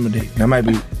be intimidating.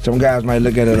 Some guys might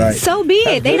look at it like, so be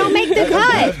it. They don't make the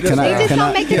cut. They just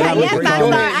don't make the cut. Yes,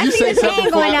 5Starr. I see the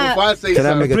hand going up. Can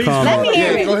I make a comment? Let me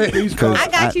hear it. Go ahead. I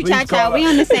got you, Chacha. We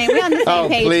on the same page, girl. Go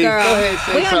ahead,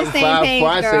 say we on the same page,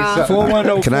 girl.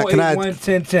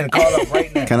 410-481-1010. Call up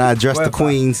right now. Can I address the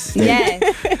queens? Yes.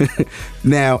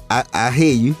 Now, I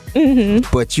hear you,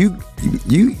 but you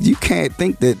can't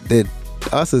think that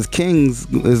us as kings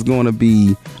is going to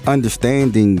be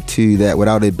understanding to that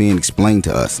without it being explained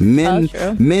to us.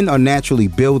 Men are naturally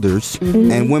builders,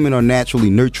 and women are naturally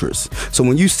nurturers. So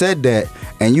when you said that,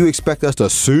 and you expect us to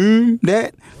assume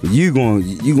that, you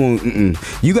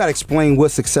got to explain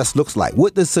what success looks like.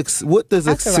 What does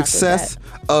a success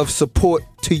of support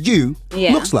to you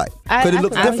looks like? Because it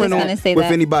looks different with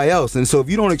anybody else. And so if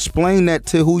you don't explain that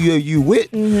to who you with,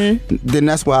 then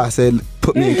that's why I said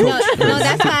put me in coach. No,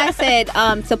 that's why I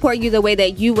said support you the way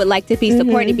that you would like to be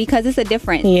supported, because it's a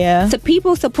different. Yeah. So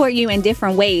people support you in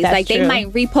different ways. That's like true. They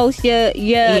might repost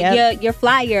your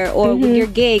flyer or your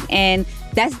gig, and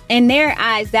that's in their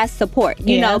eyes that's support,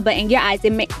 you know. But in your eyes,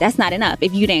 that's not enough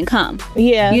if you didn't come.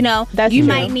 Yeah, you know, you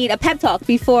might need a pep talk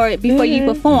before you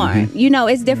perform. You know,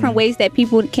 it's different ways that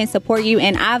people can support you,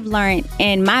 and I've learned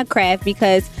in my craft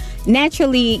because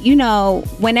naturally, you know,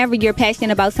 whenever you're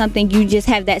passionate about something, you just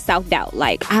have that self-doubt.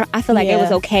 Like, I feel like it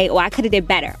was okay, or I could have did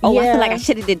better. Oh, I feel like I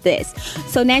should have did this.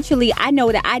 So naturally, I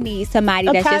know that I need somebody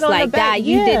that's just like, "God,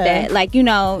 you did that. Like, you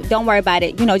know, don't worry about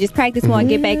it. You know, just practice more and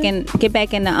get back in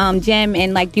the gym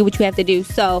and like do what you have to do."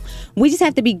 So we just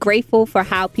have to be grateful for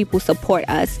how people support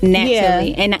us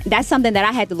naturally, and that's something that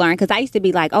I had to learn, because I used to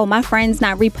be like, "Oh, my friend's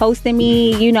not reposting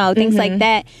me," you know, things like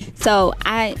that. So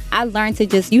I learned to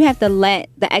just, you have to let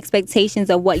the expectations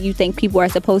of what you think people are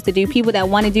supposed to do. People that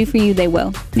want to do for you, they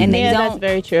will, and they don't. That's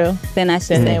very true. Then that's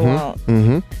just then they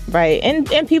won't. Right,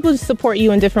 and people support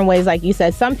you in different ways, like you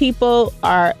said. Some people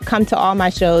come to all my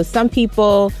shows. Some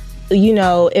people, you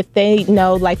know, if they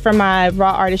know, like for my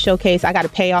Raw Artist Showcase, I got to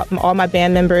pay off all my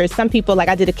band members. Some people, like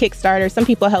I did a Kickstarter, some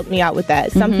people help me out with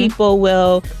that. Some people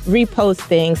will repost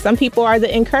things. Some people are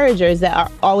the encouragers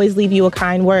that always leave you a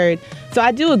kind word. So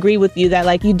I do agree with you that,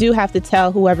 like, you do have to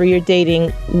tell whoever you're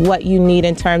dating what you need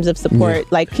in terms of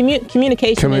support. Like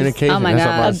communication is, oh my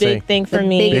God, a big thing for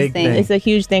me. It's a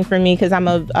huge thing for me, because I'm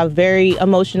a very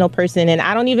emotional person, and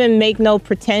I don't even make no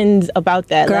pretends about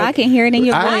that. Girl, like, I can hear it in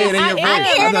your voice. I'm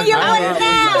hearing in your voice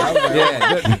now.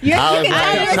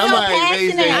 Somebody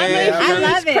raised their hand. I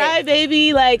love it. Cry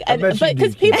baby, like, but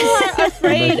because people are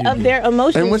afraid of their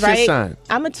emotions. And what's right? your sign?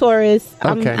 I'm a Taurus.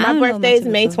 Okay. My birthday is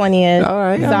May 20th. All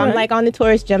right. So I'm like on the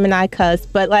Taurus Gemini cusp,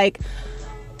 but like,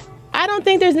 I don't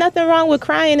think there's nothing wrong with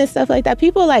crying and stuff like that.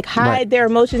 People like hide their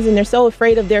emotions, and they're so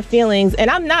afraid of their feelings.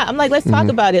 And I'm not. I'm like, let's talk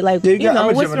about it. Like, you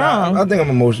know, what's wrong? I think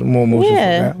I'm more emotional.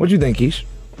 Yeah. What you think, Keesh?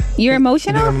 You're You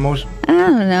emotional? think I'm emotional? I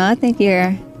don't know. I think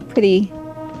you're pretty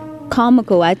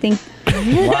comical. I think.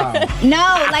 Wow.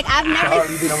 No, like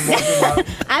Harley, you think I'm emotional?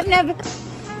 I've never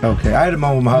Okay, I had a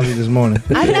moment with Harley this morning.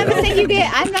 I've never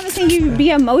seen you be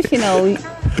emotional. You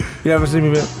ever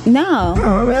seen me? No. No,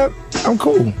 I mean, I'm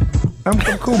cool. I'm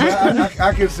cool, but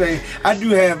I can say I do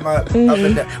have my up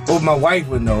and down. Well, my wife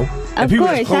would know. Of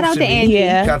course, shout out to Angie.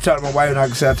 Yeah. I talk to my wife, and I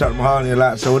can say I talk to my Harley a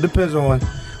lot. So it depends on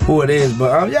who it is,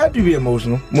 but yeah, I do be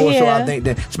emotional. More so, I think,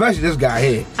 that especially this guy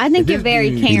here. I think you're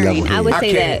very caring. I would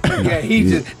say that. Yeah, he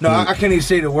just I can't even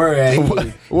say the word.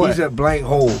 He's a blank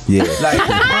hole. Yeah,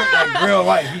 like real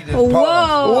life. He just Whoa.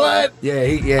 paused. What?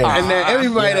 Yeah, And then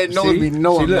everybody that knows me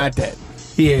know I'm not that.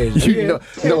 He is. You know,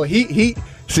 no, he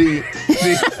see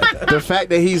the fact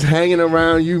that he's hanging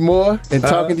around you more and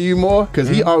talking to you more, because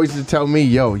he always used to tell me,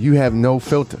 "Yo, you have no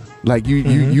filter. Like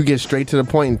you get straight to the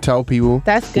point and tell people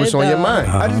That's good, what's on your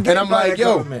mind." And I'm like,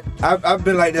 "Yo, I've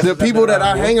been like this. the people that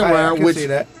I hang around, which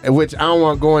I don't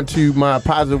want to go into my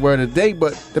positive word of the day,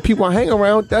 but the people I hang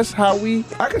around, that's how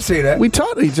I can say that we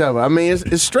talk to each other. I mean,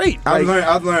 it's straight.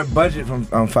 I've learned budget from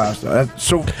 5Starr. That's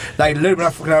so like literally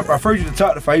when I first used to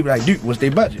talk to 5, he'd be like, "Dude, what's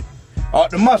their budget?" Off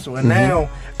the muscle. And now,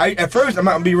 at first, I'm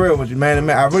not gonna be real with you, man.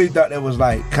 I really thought that was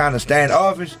like kind of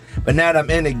standoffish, but now that I'm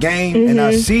in the game and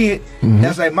I see it,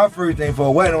 that's like my first thing for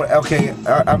a wedding. Okay,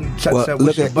 I'm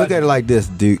look at it like this,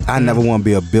 dude. I never want to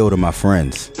be a builder of my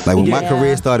friends. Like when my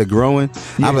career started growing,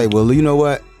 I'm like, well, you know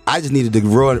what? I just needed to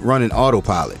run an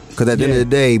autopilot, because at the end of the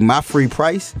day, my free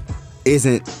price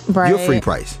isn't your free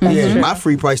price. My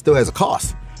free price still has a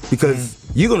cost, because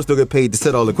you're going to still get paid to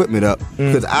set all the equipment up,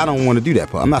 because I don't want to do that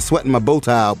part. I'm not sweating my bow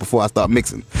tie out before I start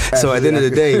mixing. So at the end of the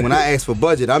day, when I ask for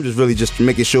budget, I'm just really just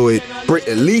making sure it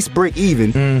at least break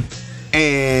even,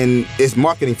 and it's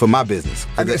marketing for my business.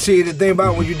 I can see the thing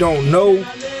about when you don't know,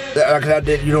 like I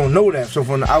did, you don't know that. So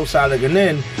from the outside looking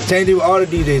in, same thing with all the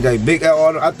DJs, like Big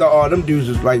L, I thought all them dudes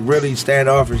was like really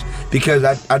standoffish, because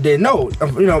I didn't know,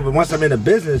 you know. But once I'm in the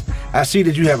business, I see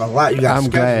that you have a lot. You got. I'm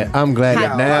glad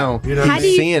that now you're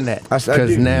seeing that,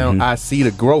 because now I see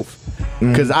the growth.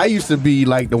 Because I used to be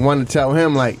like the one to tell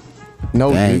him like,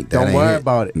 no, dude, don't worry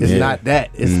about it. It's not that.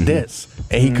 It's this,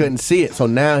 and he couldn't see it. So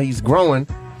now he's growing,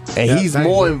 and he's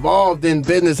more involved in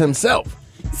business himself.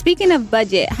 Speaking of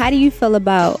budget, how do you feel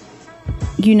about,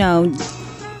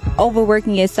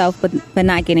 overworking yourself but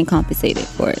not getting compensated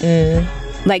for it?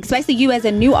 Like, especially you as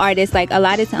a new artist, like a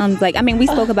lot of times, like, I mean, we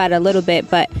spoke about it a little bit,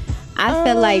 but I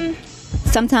feel like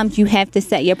sometimes you have to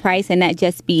set your price and not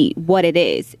just be what it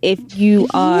is. If you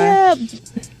are,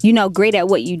 great at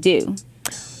what you do.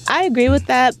 I agree with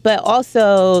that, but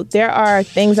also there are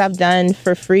things I've done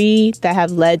for free that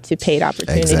have led to paid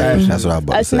opportunities. Exactly. That's what I was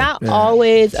about to say. It's not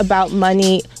always about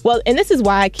money. Well, and this is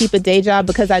why I keep a day job,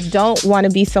 because I don't want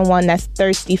to be someone that's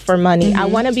thirsty for money. I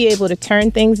want to be able to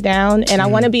turn things down, and I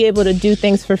want to be able to do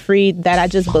things for free that I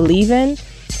just believe in.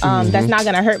 That's not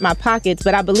going to hurt my pockets,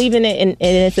 but I believe in it, and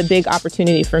it's a big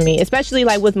opportunity for me, especially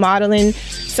like with modeling.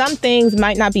 Some things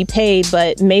might not be paid,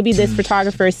 but maybe this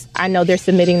photographer's, I know they're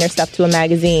submitting their stuff to a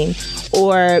magazine,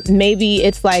 or maybe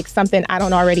it's like something I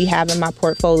don't already have in my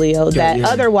portfolio that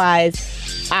otherwise,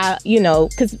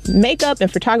 because makeup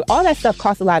and photography, all that stuff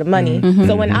costs a lot of money.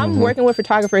 So when I'm working with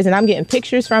photographers and I'm getting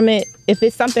pictures from it, if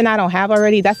it's something I don't have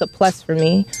already, that's a plus for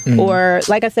me. Or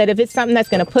like I said, if it's something that's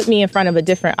going to put me in front of a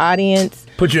different audience,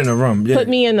 put you in the room, put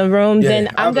me in the room, then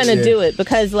I'm going to do it,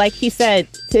 because like he said,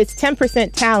 it's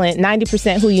 10% talent,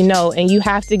 90% who you know, and you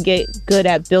have to get good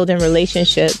at building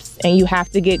relationships, and you have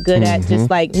to get good at just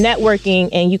like networking,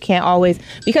 and you can't always,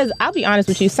 because I'll be honest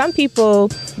with you, some people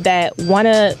that want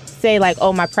to say like,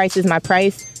 oh, my price is my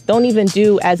price, don't even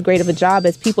do as great of a job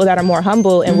as people that are more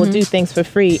humble and will do things for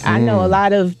free. I know a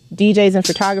lot of DJs and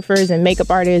photographers and makeup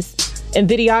artists and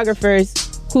videographers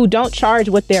who don't charge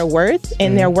what they're worth,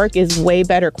 and their work is way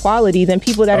better quality than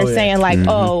people that are saying like,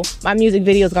 oh, my music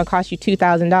video is going to cost you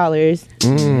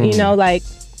 $2,000. Like,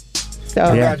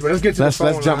 so. Yeah. Let's get to the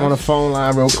phone Let's jump on the phone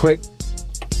line real quick.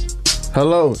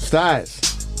 Hello, Styles.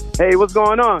 Hey, what's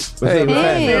going on?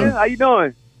 Hey. How you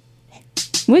doing?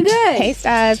 We're good. Hey,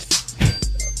 Stabs.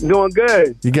 Doing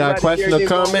good. You got a question or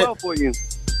comment? Well for you.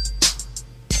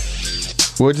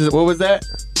 What was that?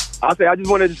 I just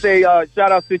wanted to say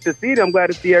shout out to Chasita. I'm glad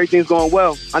to see everything's going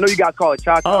well. I know you guys call it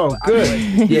Chacha. Oh,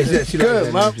 good. Yes,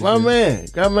 Good. My man.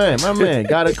 Got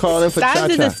to call in for Chacha.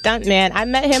 Styles is a stunt man. I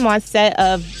met him on set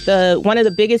of one of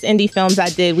the biggest indie films I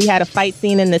did. We had a fight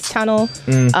scene in this tunnel.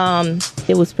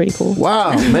 It was pretty cool.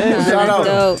 Wow, man. Shout out.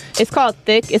 Dope. It's called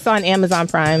Thick. It's on Amazon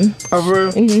Prime. Oh,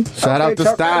 for real? Shout out to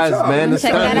Styles, man. The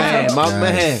Check stunt that man. out. My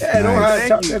man. Hey, don't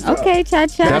have to Okay,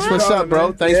 Chacha. That's what's up,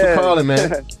 bro. Thanks for calling,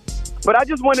 man. But I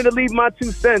just wanted to leave my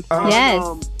 2 cents Yes.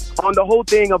 on the whole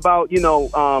thing about,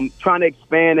 trying to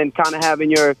expand and kind of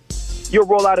having your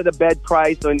roll out of the bed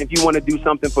price, and if you want to do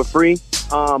something for free.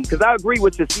 Because I agree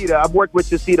with Chasita. I've worked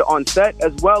with Chasita on set,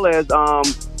 as well as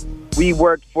we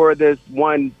worked for this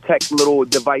one tech little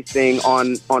device thing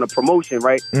on a promotion,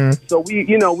 right? So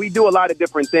we do a lot of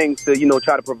different things to,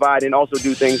 try to provide and also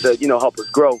do things that, help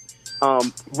us grow.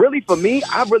 Really, for me,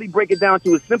 I really break it down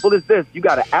to as simple as this. You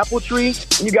got an apple tree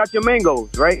and you got your mangoes,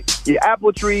 right? Your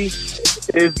apple tree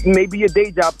is maybe your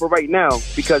day job for right now,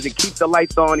 because it keeps the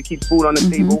lights on, it keeps food on the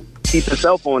table, keeps the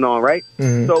cell phone on, right?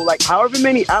 So, like, however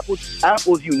many apples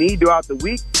you need throughout the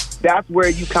week, that's where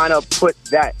you kind of put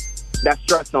that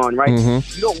stress on, right?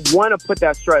 You don't want to put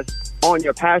that stress on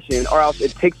your passion, or else it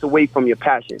takes away from your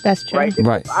passion. That's true. Right?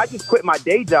 Right. I just quit my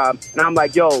day job, and I'm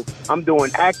like, yo, I'm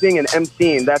doing acting and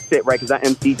MCing. That's it, right? Because I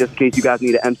MC, just in case you guys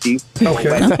need an MC.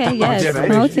 Okay, yes.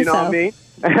 Promote You know what I yourself. mean?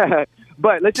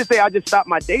 But let's just say I just stopped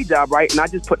my day job, right? And I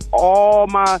just put all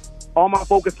my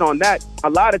focus on that. A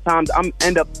lot of times I'm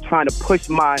end up trying to push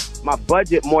my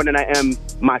budget more than I am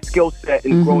my skill set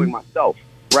and growing myself,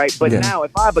 right? But now if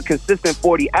I have a consistent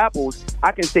 40 apples,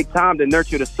 I can take time to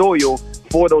nurture the soil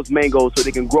for those mangoes so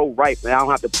they can grow ripe, and I don't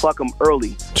have to pluck them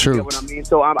early. True. You know what I mean?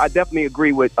 So I definitely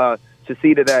agree with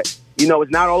Chasita that,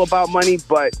 it's not all about money,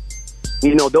 but,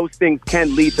 those things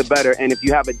can lead to better. And if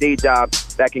you have a day job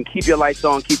that can keep your lights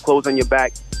on, keep clothes on your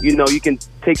back, you can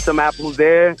take some apples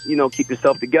there, keep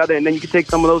yourself together, and then you can take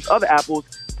some of those other apples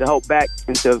to help back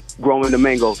into growing the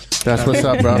mangoes. That's what's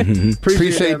up, bro.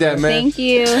 Appreciate that, man. Thank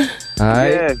you. All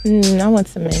right. I want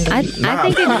some mango. I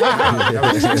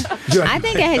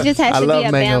think it just has to be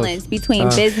a balance between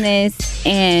business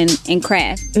and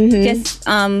craft. Just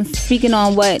speaking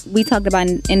on what we talked about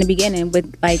in the beginning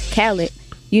with like Khaled,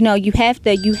 you have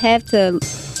to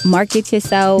market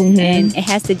yourself, and it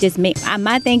has to just make.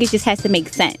 My thing, it just has to make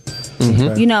sense.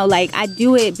 Like I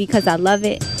do it because I love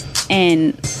it,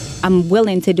 and I'm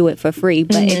willing to do it for free,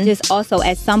 but it just also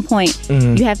at some point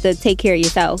you have to take care of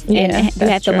yourself, and you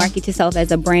have to market yourself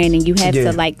as a brand, and you have to it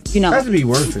has to be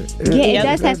worth it. It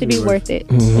does have to be worth it.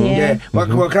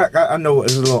 Well, I know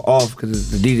it's a little off because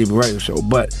it's the DJ Radio Show,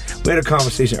 but we had a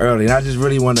conversation earlier, and I just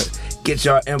really want to get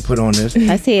y'all input on this.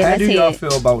 Let's hear it. How do y'all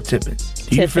feel about tipping?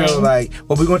 Do you tipping. feel like,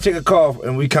 well, we're going to take a call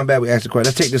and we come back, we ask the question.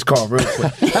 Let's take this call real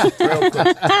quick. Real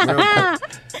quick.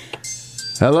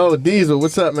 Hello, Diesel.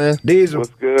 What's up, man? Diesel.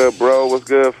 What's good, bro? What's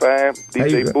good, fam?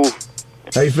 DJ Booth.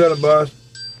 How you feeling, boss?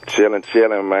 Chilling,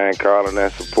 man. Calling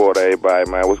and support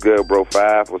everybody, man. What's good, bro?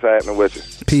 5, what's happening with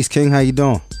you? Peace, King. How you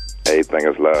doing? Everything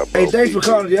is love, bro. Hey, thanks for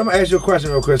calling. I'm going to ask you a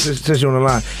question real quick since you're on the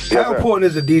line. How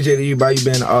important is a DJ to you by you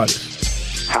being an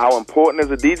artist? How important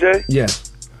is a DJ? Yes.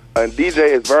 A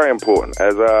DJ is very important.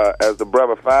 As the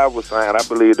brother 5 was saying, I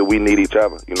believe that we need each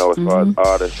other, you know, as far as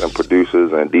artists and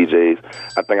producers and DJs.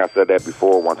 I think I said that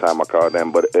before one time I called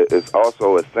them, but it's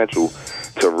also essential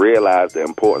to realize the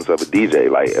importance of a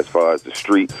DJ, like as far as the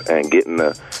streets and getting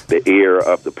the ear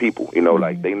of the people. You know,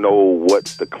 like they know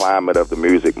what's the climate of the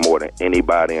music more than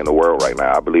anybody in the world right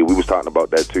now. I believe we was talking about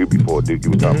that too before, Duke.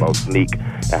 You was talking about Sneak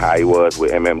and how he was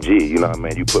with MMG. You know what I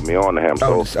mean? You put me on to him.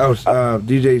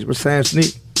 DJs was saying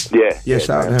Sneak. Yeah,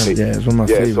 shout out to him. Yeah, it's one of my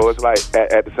favorites. So it's like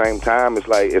at the same time, it's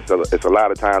like it's a lot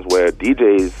of times where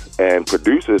DJs and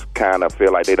producers kind of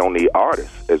feel like they don't need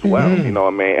artists as well. You know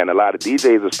what I mean? And a lot of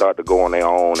DJs will start to go on their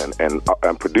own,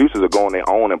 and producers will go on their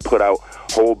own and put out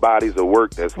whole bodies of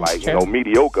work that's like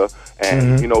mediocre,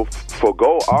 and you know,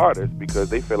 forgo artists because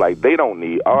they feel like they don't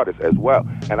need artists as well.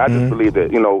 And I just believe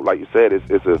that, you know, like you said,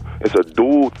 it's a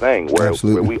dual thing where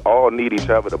we all need each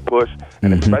other to push,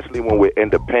 and especially when we're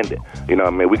independent. You know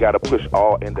what I mean? We got to push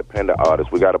all independent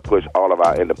artists. We got to push all of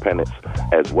our independents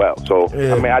as well. So,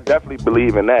 I mean, I definitely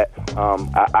believe in that.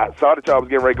 I saw that y'all was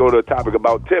getting ready to go to a topic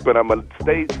about tipping. I'm going to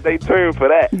stay tuned for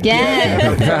that.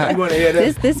 Yeah. You want to hear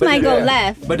that? This might go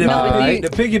left. But the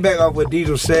piggyback off what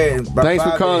Diesel said. Thanks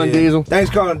for calling, Diesel. Thanks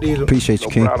for calling, Diesel. Appreciate you,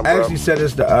 King. problem, I actually said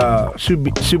this to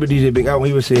Super DJ Big Al when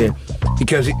he was here,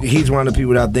 because he's one of the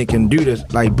people that I think can do this,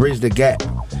 like bridge the gap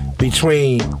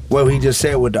between what he just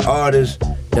said with the artists,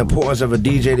 the importance of a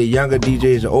DJ, the younger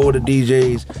DJs, the older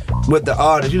DJs, with the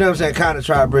artists. You know what I'm saying? Kind of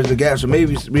try to bridge the gap. So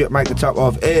maybe we might could talk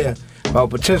off air about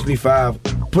potentially 5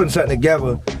 putting something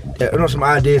together, some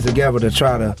ideas together to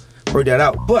try to work that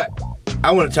out. But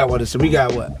I want to talk about this. So we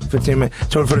got, 15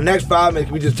 minutes? So for the next 5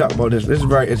 minutes, we just talk about this. This is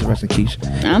very interesting, Keesh.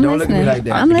 Don't look at me like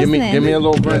that. I'm listening. Give me a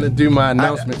little break to do my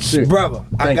announcement too. Brother,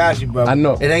 I got you, brother. I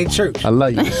know. It ain't church. I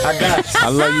love you. I got you. I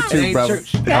love you too, brother.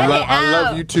 Church. I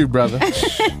love you too, brother.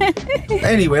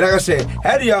 Anyway, like I said,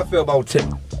 how do y'all feel about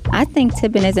tipping? I think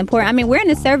tipping is important. I mean, we're in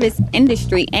the service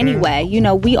industry anyway. You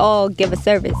know, we all give a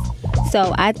service.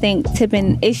 So I think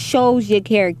tipping, it shows your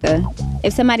character.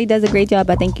 If somebody does a great job,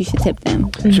 I think you should tip them.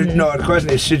 No, the question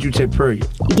is, should you tip period?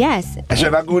 Yes. So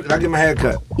if I get my hair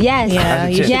cut? Yes. Yeah,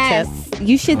 you should yes. tip.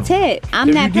 You should tip. I'm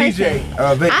If that you person.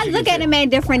 DJ, I look at a man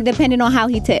different depending on how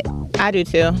he tip. I do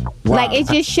too. Wow. Like, it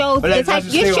just shows But the type.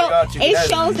 It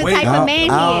shows the type of man he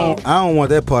is. I don't want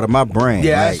that part of my brand.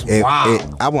 Yeah, like, that's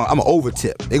wow. I'm an over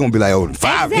tip. They're gonna be like, oh,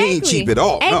 5, he ain't cheap at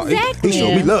all. Exactly. No, he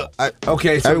showed me love.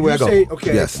 Okay, so everywhere you I go. say,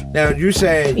 okay. Yes. Now you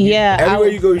saying, everywhere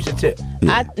you go, you should tip.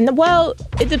 Well,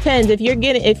 it depends.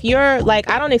 If you're like,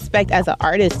 I don't expect as an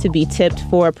artist to be tipped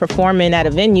for performing at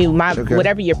a venue.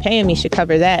 Whatever you're paying me should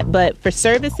cover that. But for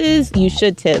services, you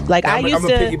should tip. Like, I'm gonna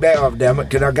piggyback off that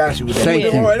because I got you with that. Thank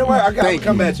you. Don't worry, I got to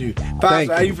come at you. Thank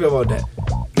How you feel about that?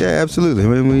 Yeah, absolutely. I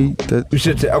mean, You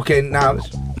should tip. Okay, now.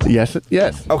 Yes.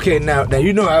 Okay, now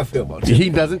you know how I feel about it. He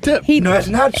doesn't tip. No, that's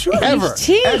not true. Ever.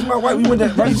 Cheap. Ask my wife. We went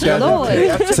that right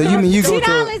Lord. So you mean you go to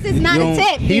 $2 is not a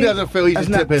tip. He doesn't feel he should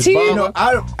tip his cheap. barber. No,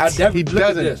 I definitely He look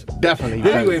at this. doesn't.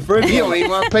 Definitely. Anyway, first he don't even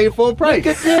want to pay full price.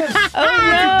 Look at this.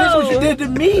 This is what you did to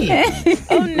me.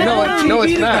 No,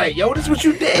 it's not. Like, yo, this is what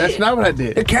you did. That's not what I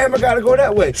did. The camera got to go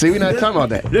that way. See, we're not talking about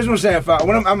that. This is what I'm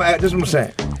saying. This is what I'm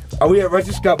saying. Are we at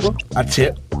Rusty Scupper? I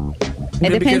tip. It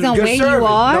depends on where you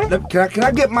are. No, can I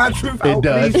get my truth out,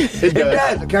 does. please? It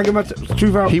does. Can I get my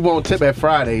truth out? He won't tip at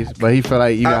Fridays, but he feel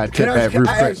like you got to tip at Ruth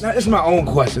Chris. This is my own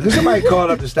question. Because somebody called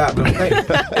up to stop them.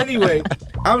 Anyway,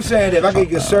 I'm saying that if I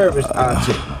get good service, I'll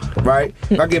tip. Right?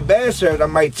 If I get bad service, I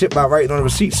might tip by writing on the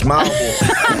receipt, smile board.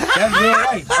 That's real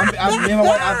life.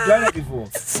 I've done it before.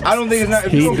 I don't think it's not.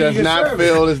 He does not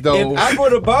feel as though. If I go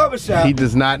to a barbershop, he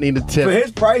does not need a tip. For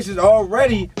his prices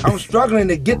already, I'm struggling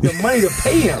to get the money to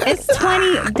pay him. It's $20.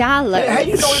 How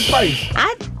you know his price?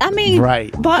 I mean,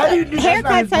 right. But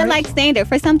haircuts are like standard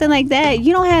for something like that.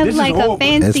 You don't have like a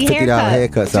fancy haircut. There's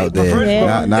 $50 haircuts out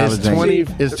there. It's 20.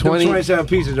 It's 20. 27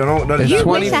 pieces. It's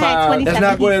 25. That's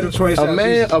not going to 27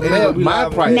 pieces. My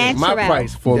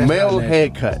price for a male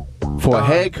haircut. For a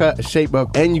haircut, a shape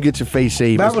up, and you get your face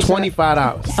shaved, it's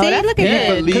 $25. See, look at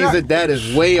that. He believes that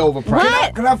is way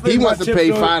overpriced. What? He wants to pay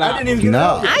 $5.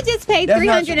 No. I just paid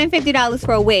 $350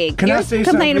 for a wig. Can You're I say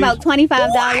complaining something, about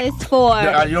 $25 for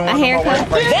a haircut?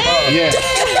 Yeah.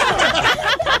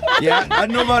 Yeah, I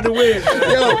know about the wigs.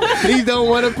 Yo, please don't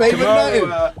want to pay for nothing.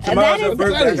 Tomorrow's her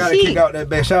birthday. I gotta kick out that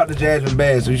bag. Shout out to Jasmine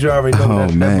Bass, so you should already know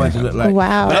what that budget look like.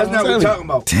 Wow. But that's not what we're talking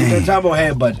about. We're talking about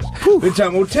hand budget. We're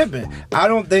talking about tipping. I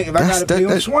don't think if I gotta pay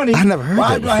him 20, I never heard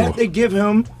why that do I have to give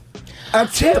him a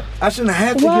tip? I shouldn't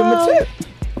have to give him a tip.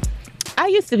 I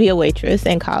used to be a waitress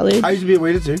in college. I used to be a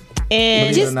waiter too.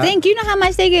 And Just think, you know how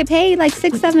much they get paid? Like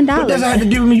 $6, $7. What does that have to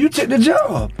do with me? You took the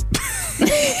job.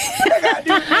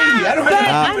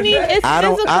 I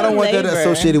don't want that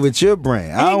associated with your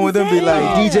brand. I don't want them to be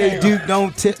like DJ Duke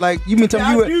don't tip. Like you mean tell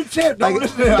me you do tip. like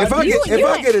if I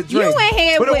get a drink. You in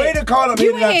here But the way to call him,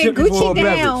 you in here Gucci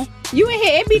down. You in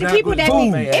here, it be the people that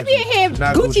be, it be in here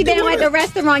Gucci down at the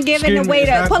restaurant giving the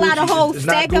waiter, pull out a whole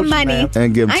stack of money.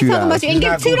 And give him I ain't talking about you, and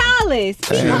give $2.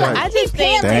 I just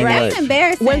think that's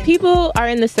embarrassing. when people are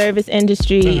in the service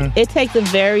industry, it takes a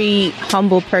very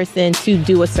humble person to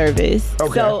do a service.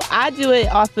 Okay. So I do it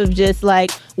off of just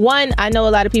like, one, I know a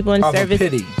lot of people in Off of service.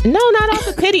 pity. No, not off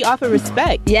of pity, off of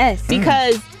respect. Yes.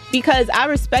 Because I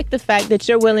respect the fact that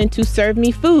you're willing to serve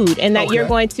me food and that you're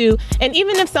going to, and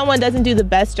even if someone doesn't do the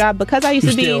best job, because I used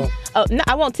to be,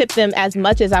 I won't tip them as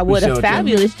much as I would a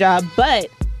fabulous job, but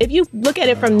if you look at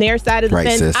it from their side of the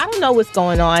fence, I don't know what's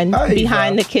going on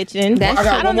behind the kitchen.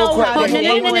 I don't know how. No.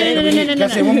 Can I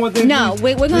say one more thing? No,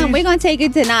 we're gonna take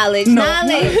it to knowledge.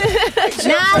 Knowledge.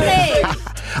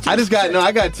 I just got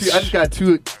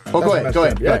two. Oh, go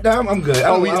ahead. Yeah, I'm good.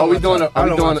 Are we doing it?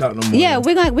 Yeah,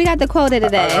 we got the quota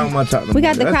today. I don't want to talk no more. We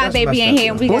got the crybaby in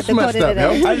here, and we got the quota today.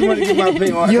 I just want to get my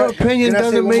opinion on your opinion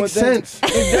doesn't make sense.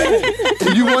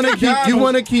 You want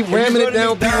to keep ramming it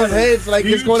down people's heads like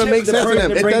it's going to make sense to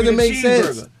them. It doesn't make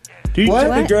sense. Do you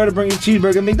tip the girl to bring you a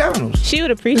cheeseburger at McDonald's? She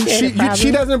would appreciate it.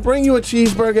 She doesn't bring you a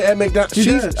cheeseburger at McDonald's.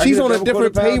 She's on a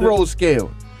different payroll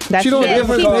scale. She's on a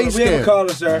different pay scale. We have a caller,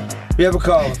 sir. We have a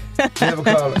caller.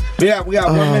 We got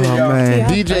 1 minute, y'all. Man.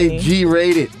 DJ G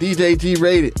rated.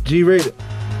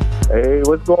 Hey,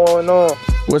 what's going on?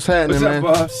 What's happening, man?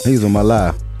 Boss? He's on my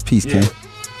live. Peace, Ken.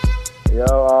 Yo,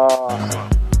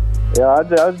 I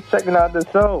was checking out the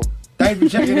show. Thanks for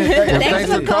checking in.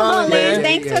 Thanks for calling, man.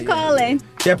 Thanks for calling.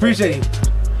 Yeah, appreciate it.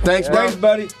 Thanks,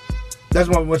 buddy. That's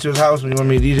when we went to his house when you want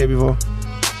me to DJ before.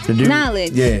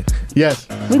 Knowledge. Yeah. Yes.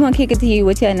 We're gonna kick it to you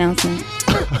with your announcement.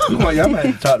 Come on, y'all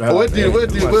might talk to her. We'll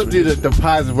do the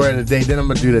positive word of the day. Then I'm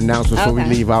gonna do the announcement before we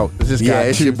leave out.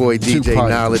 It's your boy DJ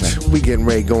Niledge. We getting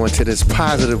ready going to this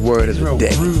positive word of the day.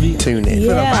 Groovy. Tune in.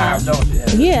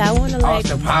 Yeah, I want to like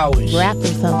rap or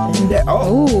something.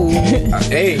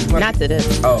 Hey, not to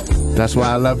this. Oh, that's why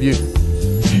I love you.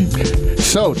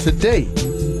 So today,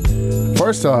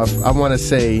 first off, I want to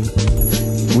say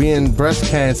we in Breast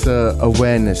Cancer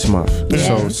Awareness Month. Yes.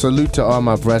 So salute to all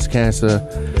my breast cancer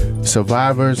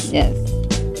survivors. Yes.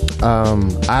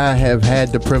 I have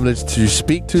had the privilege to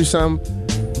speak to some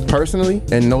personally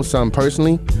and know some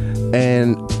personally,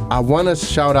 and I want to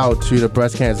shout out to the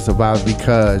breast cancer survivors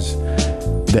because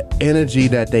the energy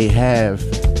that they have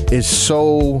is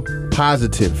so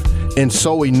positive and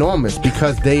so enormous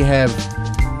because they have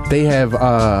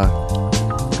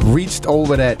reached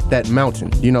over that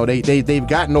mountain. You know, they've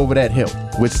gotten over that hill,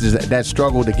 which is that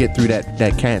struggle to get through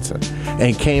that cancer,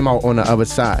 and came out on the other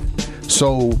side.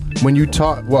 So when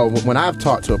I've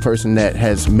talked to a person that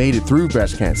has made it through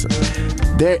breast cancer,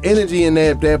 their energy and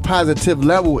their positive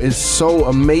level is so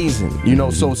amazing. You know,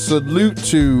 so salute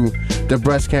to the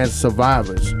breast cancer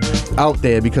survivors out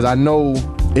there, because I know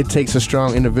it takes a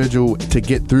strong individual to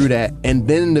get through that and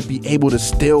then to be able to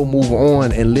still move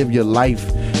on and live your life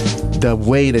the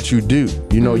way that you do.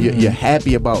 You know, you're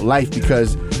happy about life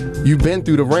because you've been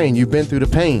through the rain, you've been through the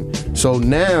pain. So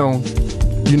now,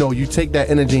 you know, you take that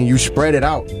energy and you spread it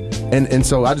out. And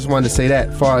so I just wanted to say that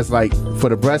as far as like for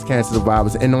the breast cancer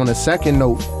survivors. And on a second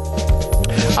note,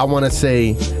 I want to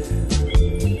say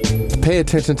pay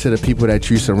attention to the people that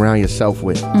you surround yourself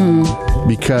with.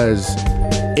 Because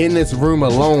in this room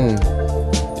alone,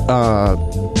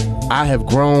 I have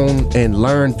grown and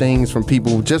learned things from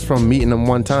people just from meeting them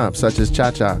one time, such as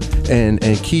Chacha and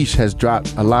Keesh has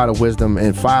dropped a lot of wisdom.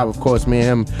 And 5, of course, me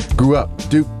and him grew up.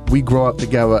 Duke, we grow up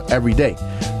together every day.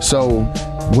 So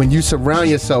when you surround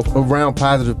yourself around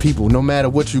positive people, no matter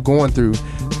what you're going through,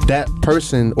 that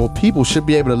person or people should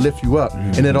be able to lift you up.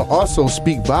 And it'll also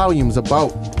speak volumes about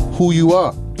who you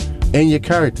are and your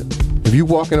character. If you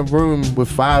walk in a room with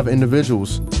 5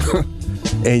 individuals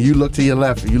and you look to your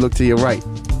left, you look to your right,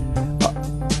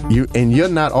 you're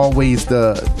not always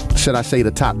the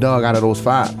top dog out of those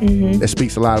 5. It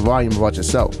speaks a lot of volume about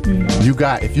yourself. If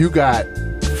you got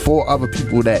 4 other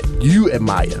people that you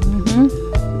admire,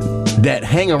 that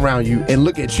hang around you and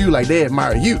look at you like they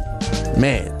admire you,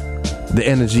 man, the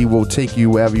energy will take you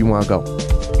wherever you want to go.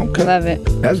 Okay. Love it.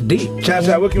 That's deep.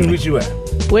 Chacha, where can we reach you at?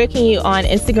 Where can you on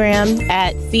Instagram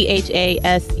at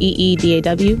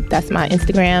CHASEEDAW? That's my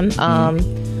Instagram.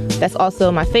 That's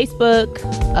also my Facebook.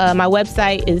 My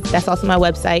website is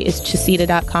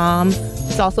chasita.com.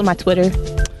 It's also my Twitter.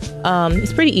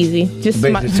 It's pretty easy. Just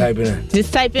type it in.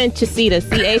 Just type in Chasita,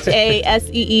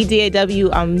 CHASEEDAW.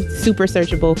 I'm super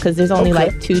searchable because there's only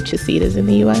like 2 Chasitas in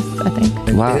the U.S. I think.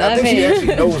 Wow. I think she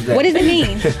actually knows that. What does it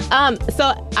mean?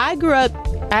 So I grew up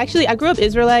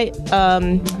Israelite.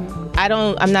 I'm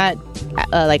not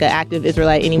like an active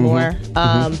Israelite anymore.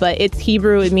 But it's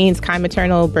Hebrew. It means kind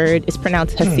maternal bird. It's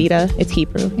pronounced Hasida. It's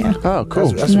Hebrew. Yeah. Oh,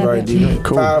 cool. That's right, DJ.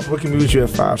 Cool. What can we reach you at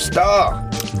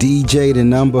 5Starr? DJ the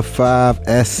number 5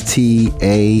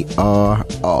 STARR.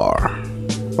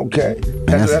 Okay.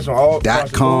 That's on all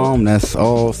 .com. That's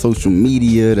all social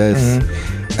media.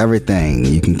 That's everything.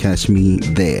 You can catch me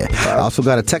there. I also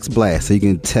got a text blast, so you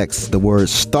can text the word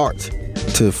START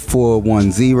to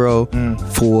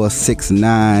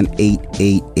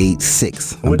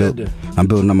 410-469-8886. I'm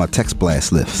building on my text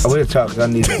blast list. We'll talk. I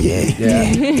need it. Yeah.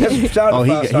 He's got all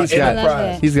kinds of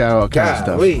stuff.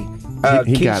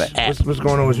 He got it. What's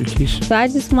going on with you, Keesh? So I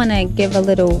just want to give a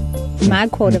little my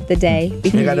quote of the day.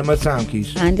 You ain't got that much time,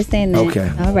 Keesh. I understand that. Okay.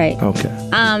 All right. Okay.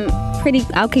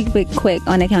 I'll keep it quick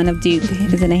on account of Duke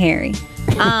is in a hurry.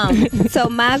 So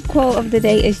my quote of the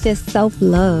day is just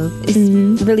self-love.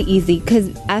 It's really easy because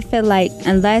I feel like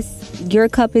unless your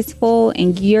cup is full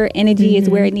and your energy is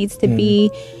where it needs to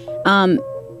be,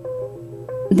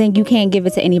 then you can't give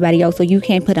it to anybody else. So you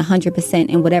can't put 100%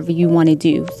 in whatever you want to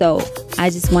do. So I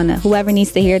just want to, whoever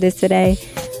needs to hear this today,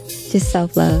 just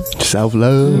self-love.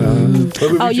 Self-love.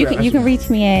 You can reach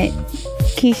me at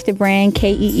Keesh the Brand,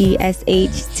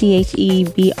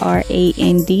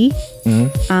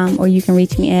 KeeshTheBrand. Or you can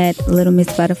reach me at Little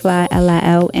Miss Butterfly,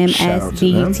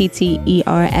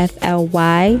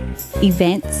 LILMSBTTERFLY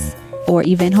events or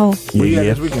event hall. Where you at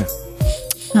this weekend?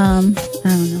 I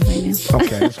don't know right now.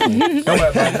 Okay, that's cool. Don't worry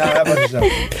about it. How about yourself?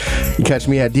 You catch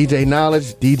me at DJ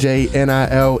Niledge, DJ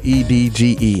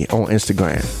NILEDGE on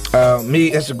Instagram.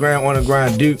 Me, Instagram, On The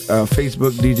Grind Duke,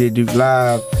 Facebook, DJ Duke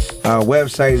Live,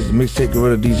 website is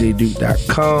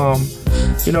mixtapeGorillaDJDuke.com.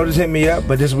 Just hit me up.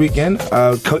 But this weekend,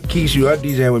 Keesh, you are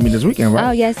DJing with me this weekend, right?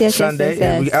 Oh, yes. Sunday. Yes.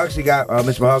 And we actually got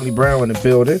Miss Mahogany Brown in the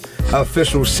building.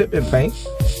 Official Sip and Paint.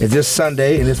 It's this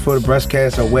Sunday, and it's for the breast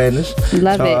cancer awareness.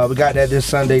 Love it. We got that this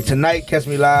Sunday. Tonight, catch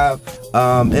me live.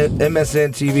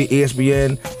 MSN TV,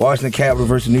 ESPN, Washington Capitals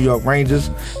versus New York Rangers.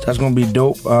 So that's going to be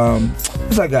dope.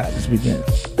 What's I got this weekend? I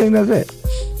think that's it.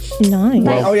 Nice.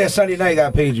 Well, Sunday night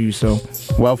got paid you, so.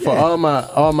 Well, for all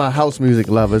my house music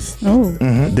lovers, speak on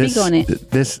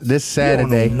it. This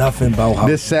Saturday, you don't know nothing about house.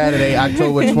 This Saturday,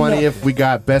 October 20th, we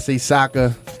got Bessie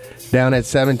Soccer down at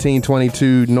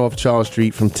 1722 North Charles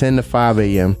Street from 10 to 5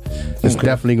 a.m. It's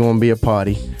definitely going to be a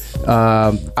party.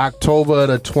 October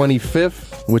the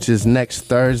 25th, which is next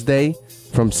Thursday,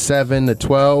 from 7 to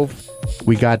 12,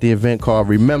 we got the event called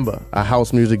Remember, a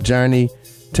house music journey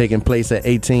taking place at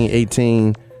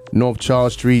 1818 North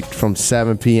Charles Street from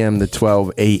 7 p.m. to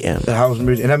 12 a.m. The house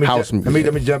music. And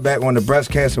let me jump back on the breast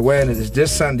cancer awareness. It's this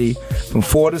Sunday from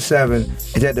 4 to 7.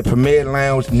 It's at the Premier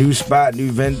Lounge, new spot, new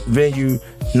venue,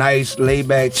 nice, laid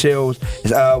back chills.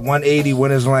 It's 180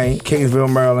 Winners Lane,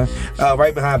 Kingsville, Maryland.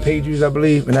 Right behind Pages, I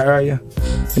believe, in that area.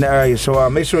 So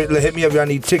make sure hit me up if y'all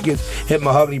need tickets. Hit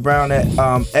Mahogany Brown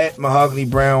at Mahogany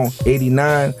Brown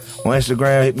 89 on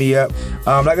Instagram. Hit me up.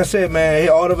 Like I said, man, hit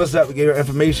all of us up to get your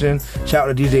information. Shout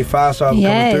out to DJ 5Starr for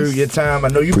coming through your time. I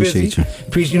know you're busy.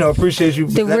 Appreciate you.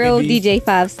 The real DJ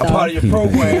 5Starr. A part of your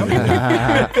program.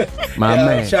 My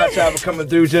man. Shout out for coming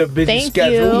through to a busy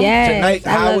schedule. Yes,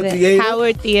 tonight,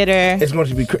 Howard Theater. It's going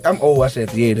to be. I'm old. I said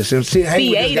theater. So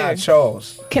hang with this guy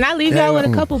Charles. Can I leave y'all with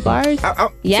a couple bars?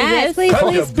 Yes, please.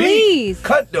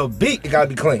 Cut the beat. It gotta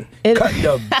be clean. Cut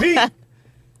the beat.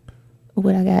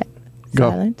 What I got?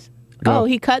 Go. Silence. Go. Oh,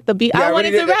 he cut the beat. Yeah, I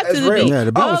wanted to rap to the real. beat. Yeah,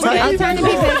 the beat was okay. I'll turn the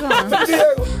beat back on.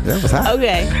 That was hot.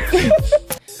 Okay.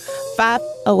 5.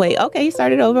 Oh wait. Okay, he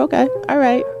started over. Okay. All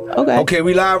right. Okay. Okay,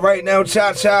 we live right now.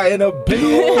 Cha-cha in a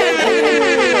building. Okay.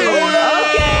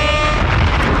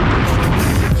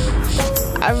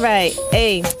 All right.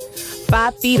 Hey.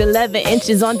 5 feet 11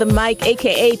 inches on the mic,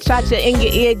 aka Chacha in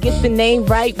your ear. Get the name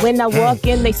right. When I walk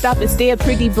in, they stop and stare.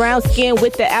 Pretty brown skin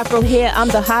with the afro hair. I'm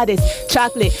the hottest.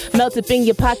 Chocolate melt up in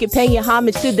your pocket, paying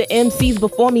homage to the MCs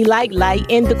before me, like light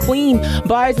and the queen.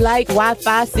 Bars like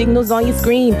Wi-Fi signals on your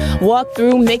screen. Walk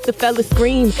through, make the fella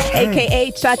scream.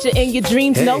 AKA Chacha in your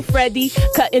dreams. No Freddy,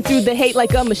 cutting through the hate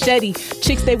like a machete.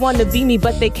 Chicks, they wanna be me,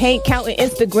 but they can't. Counting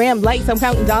Instagram likes. I'm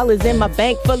counting dollars in my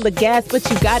bank full of gas, but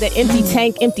you got an empty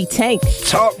tank, empty tank.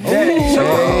 Talk that.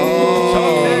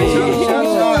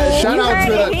 Shout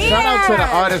out to the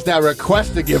artists that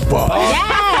request to get bossed.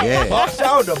 Yeah. Boss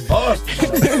out to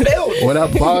Boston. What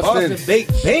up, Boston?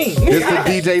 Baked bean. This is the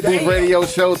DJ Booth Radio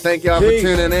Show. Thank y'all for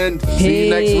tuning in. See you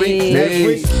next week.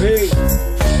 Next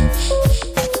week.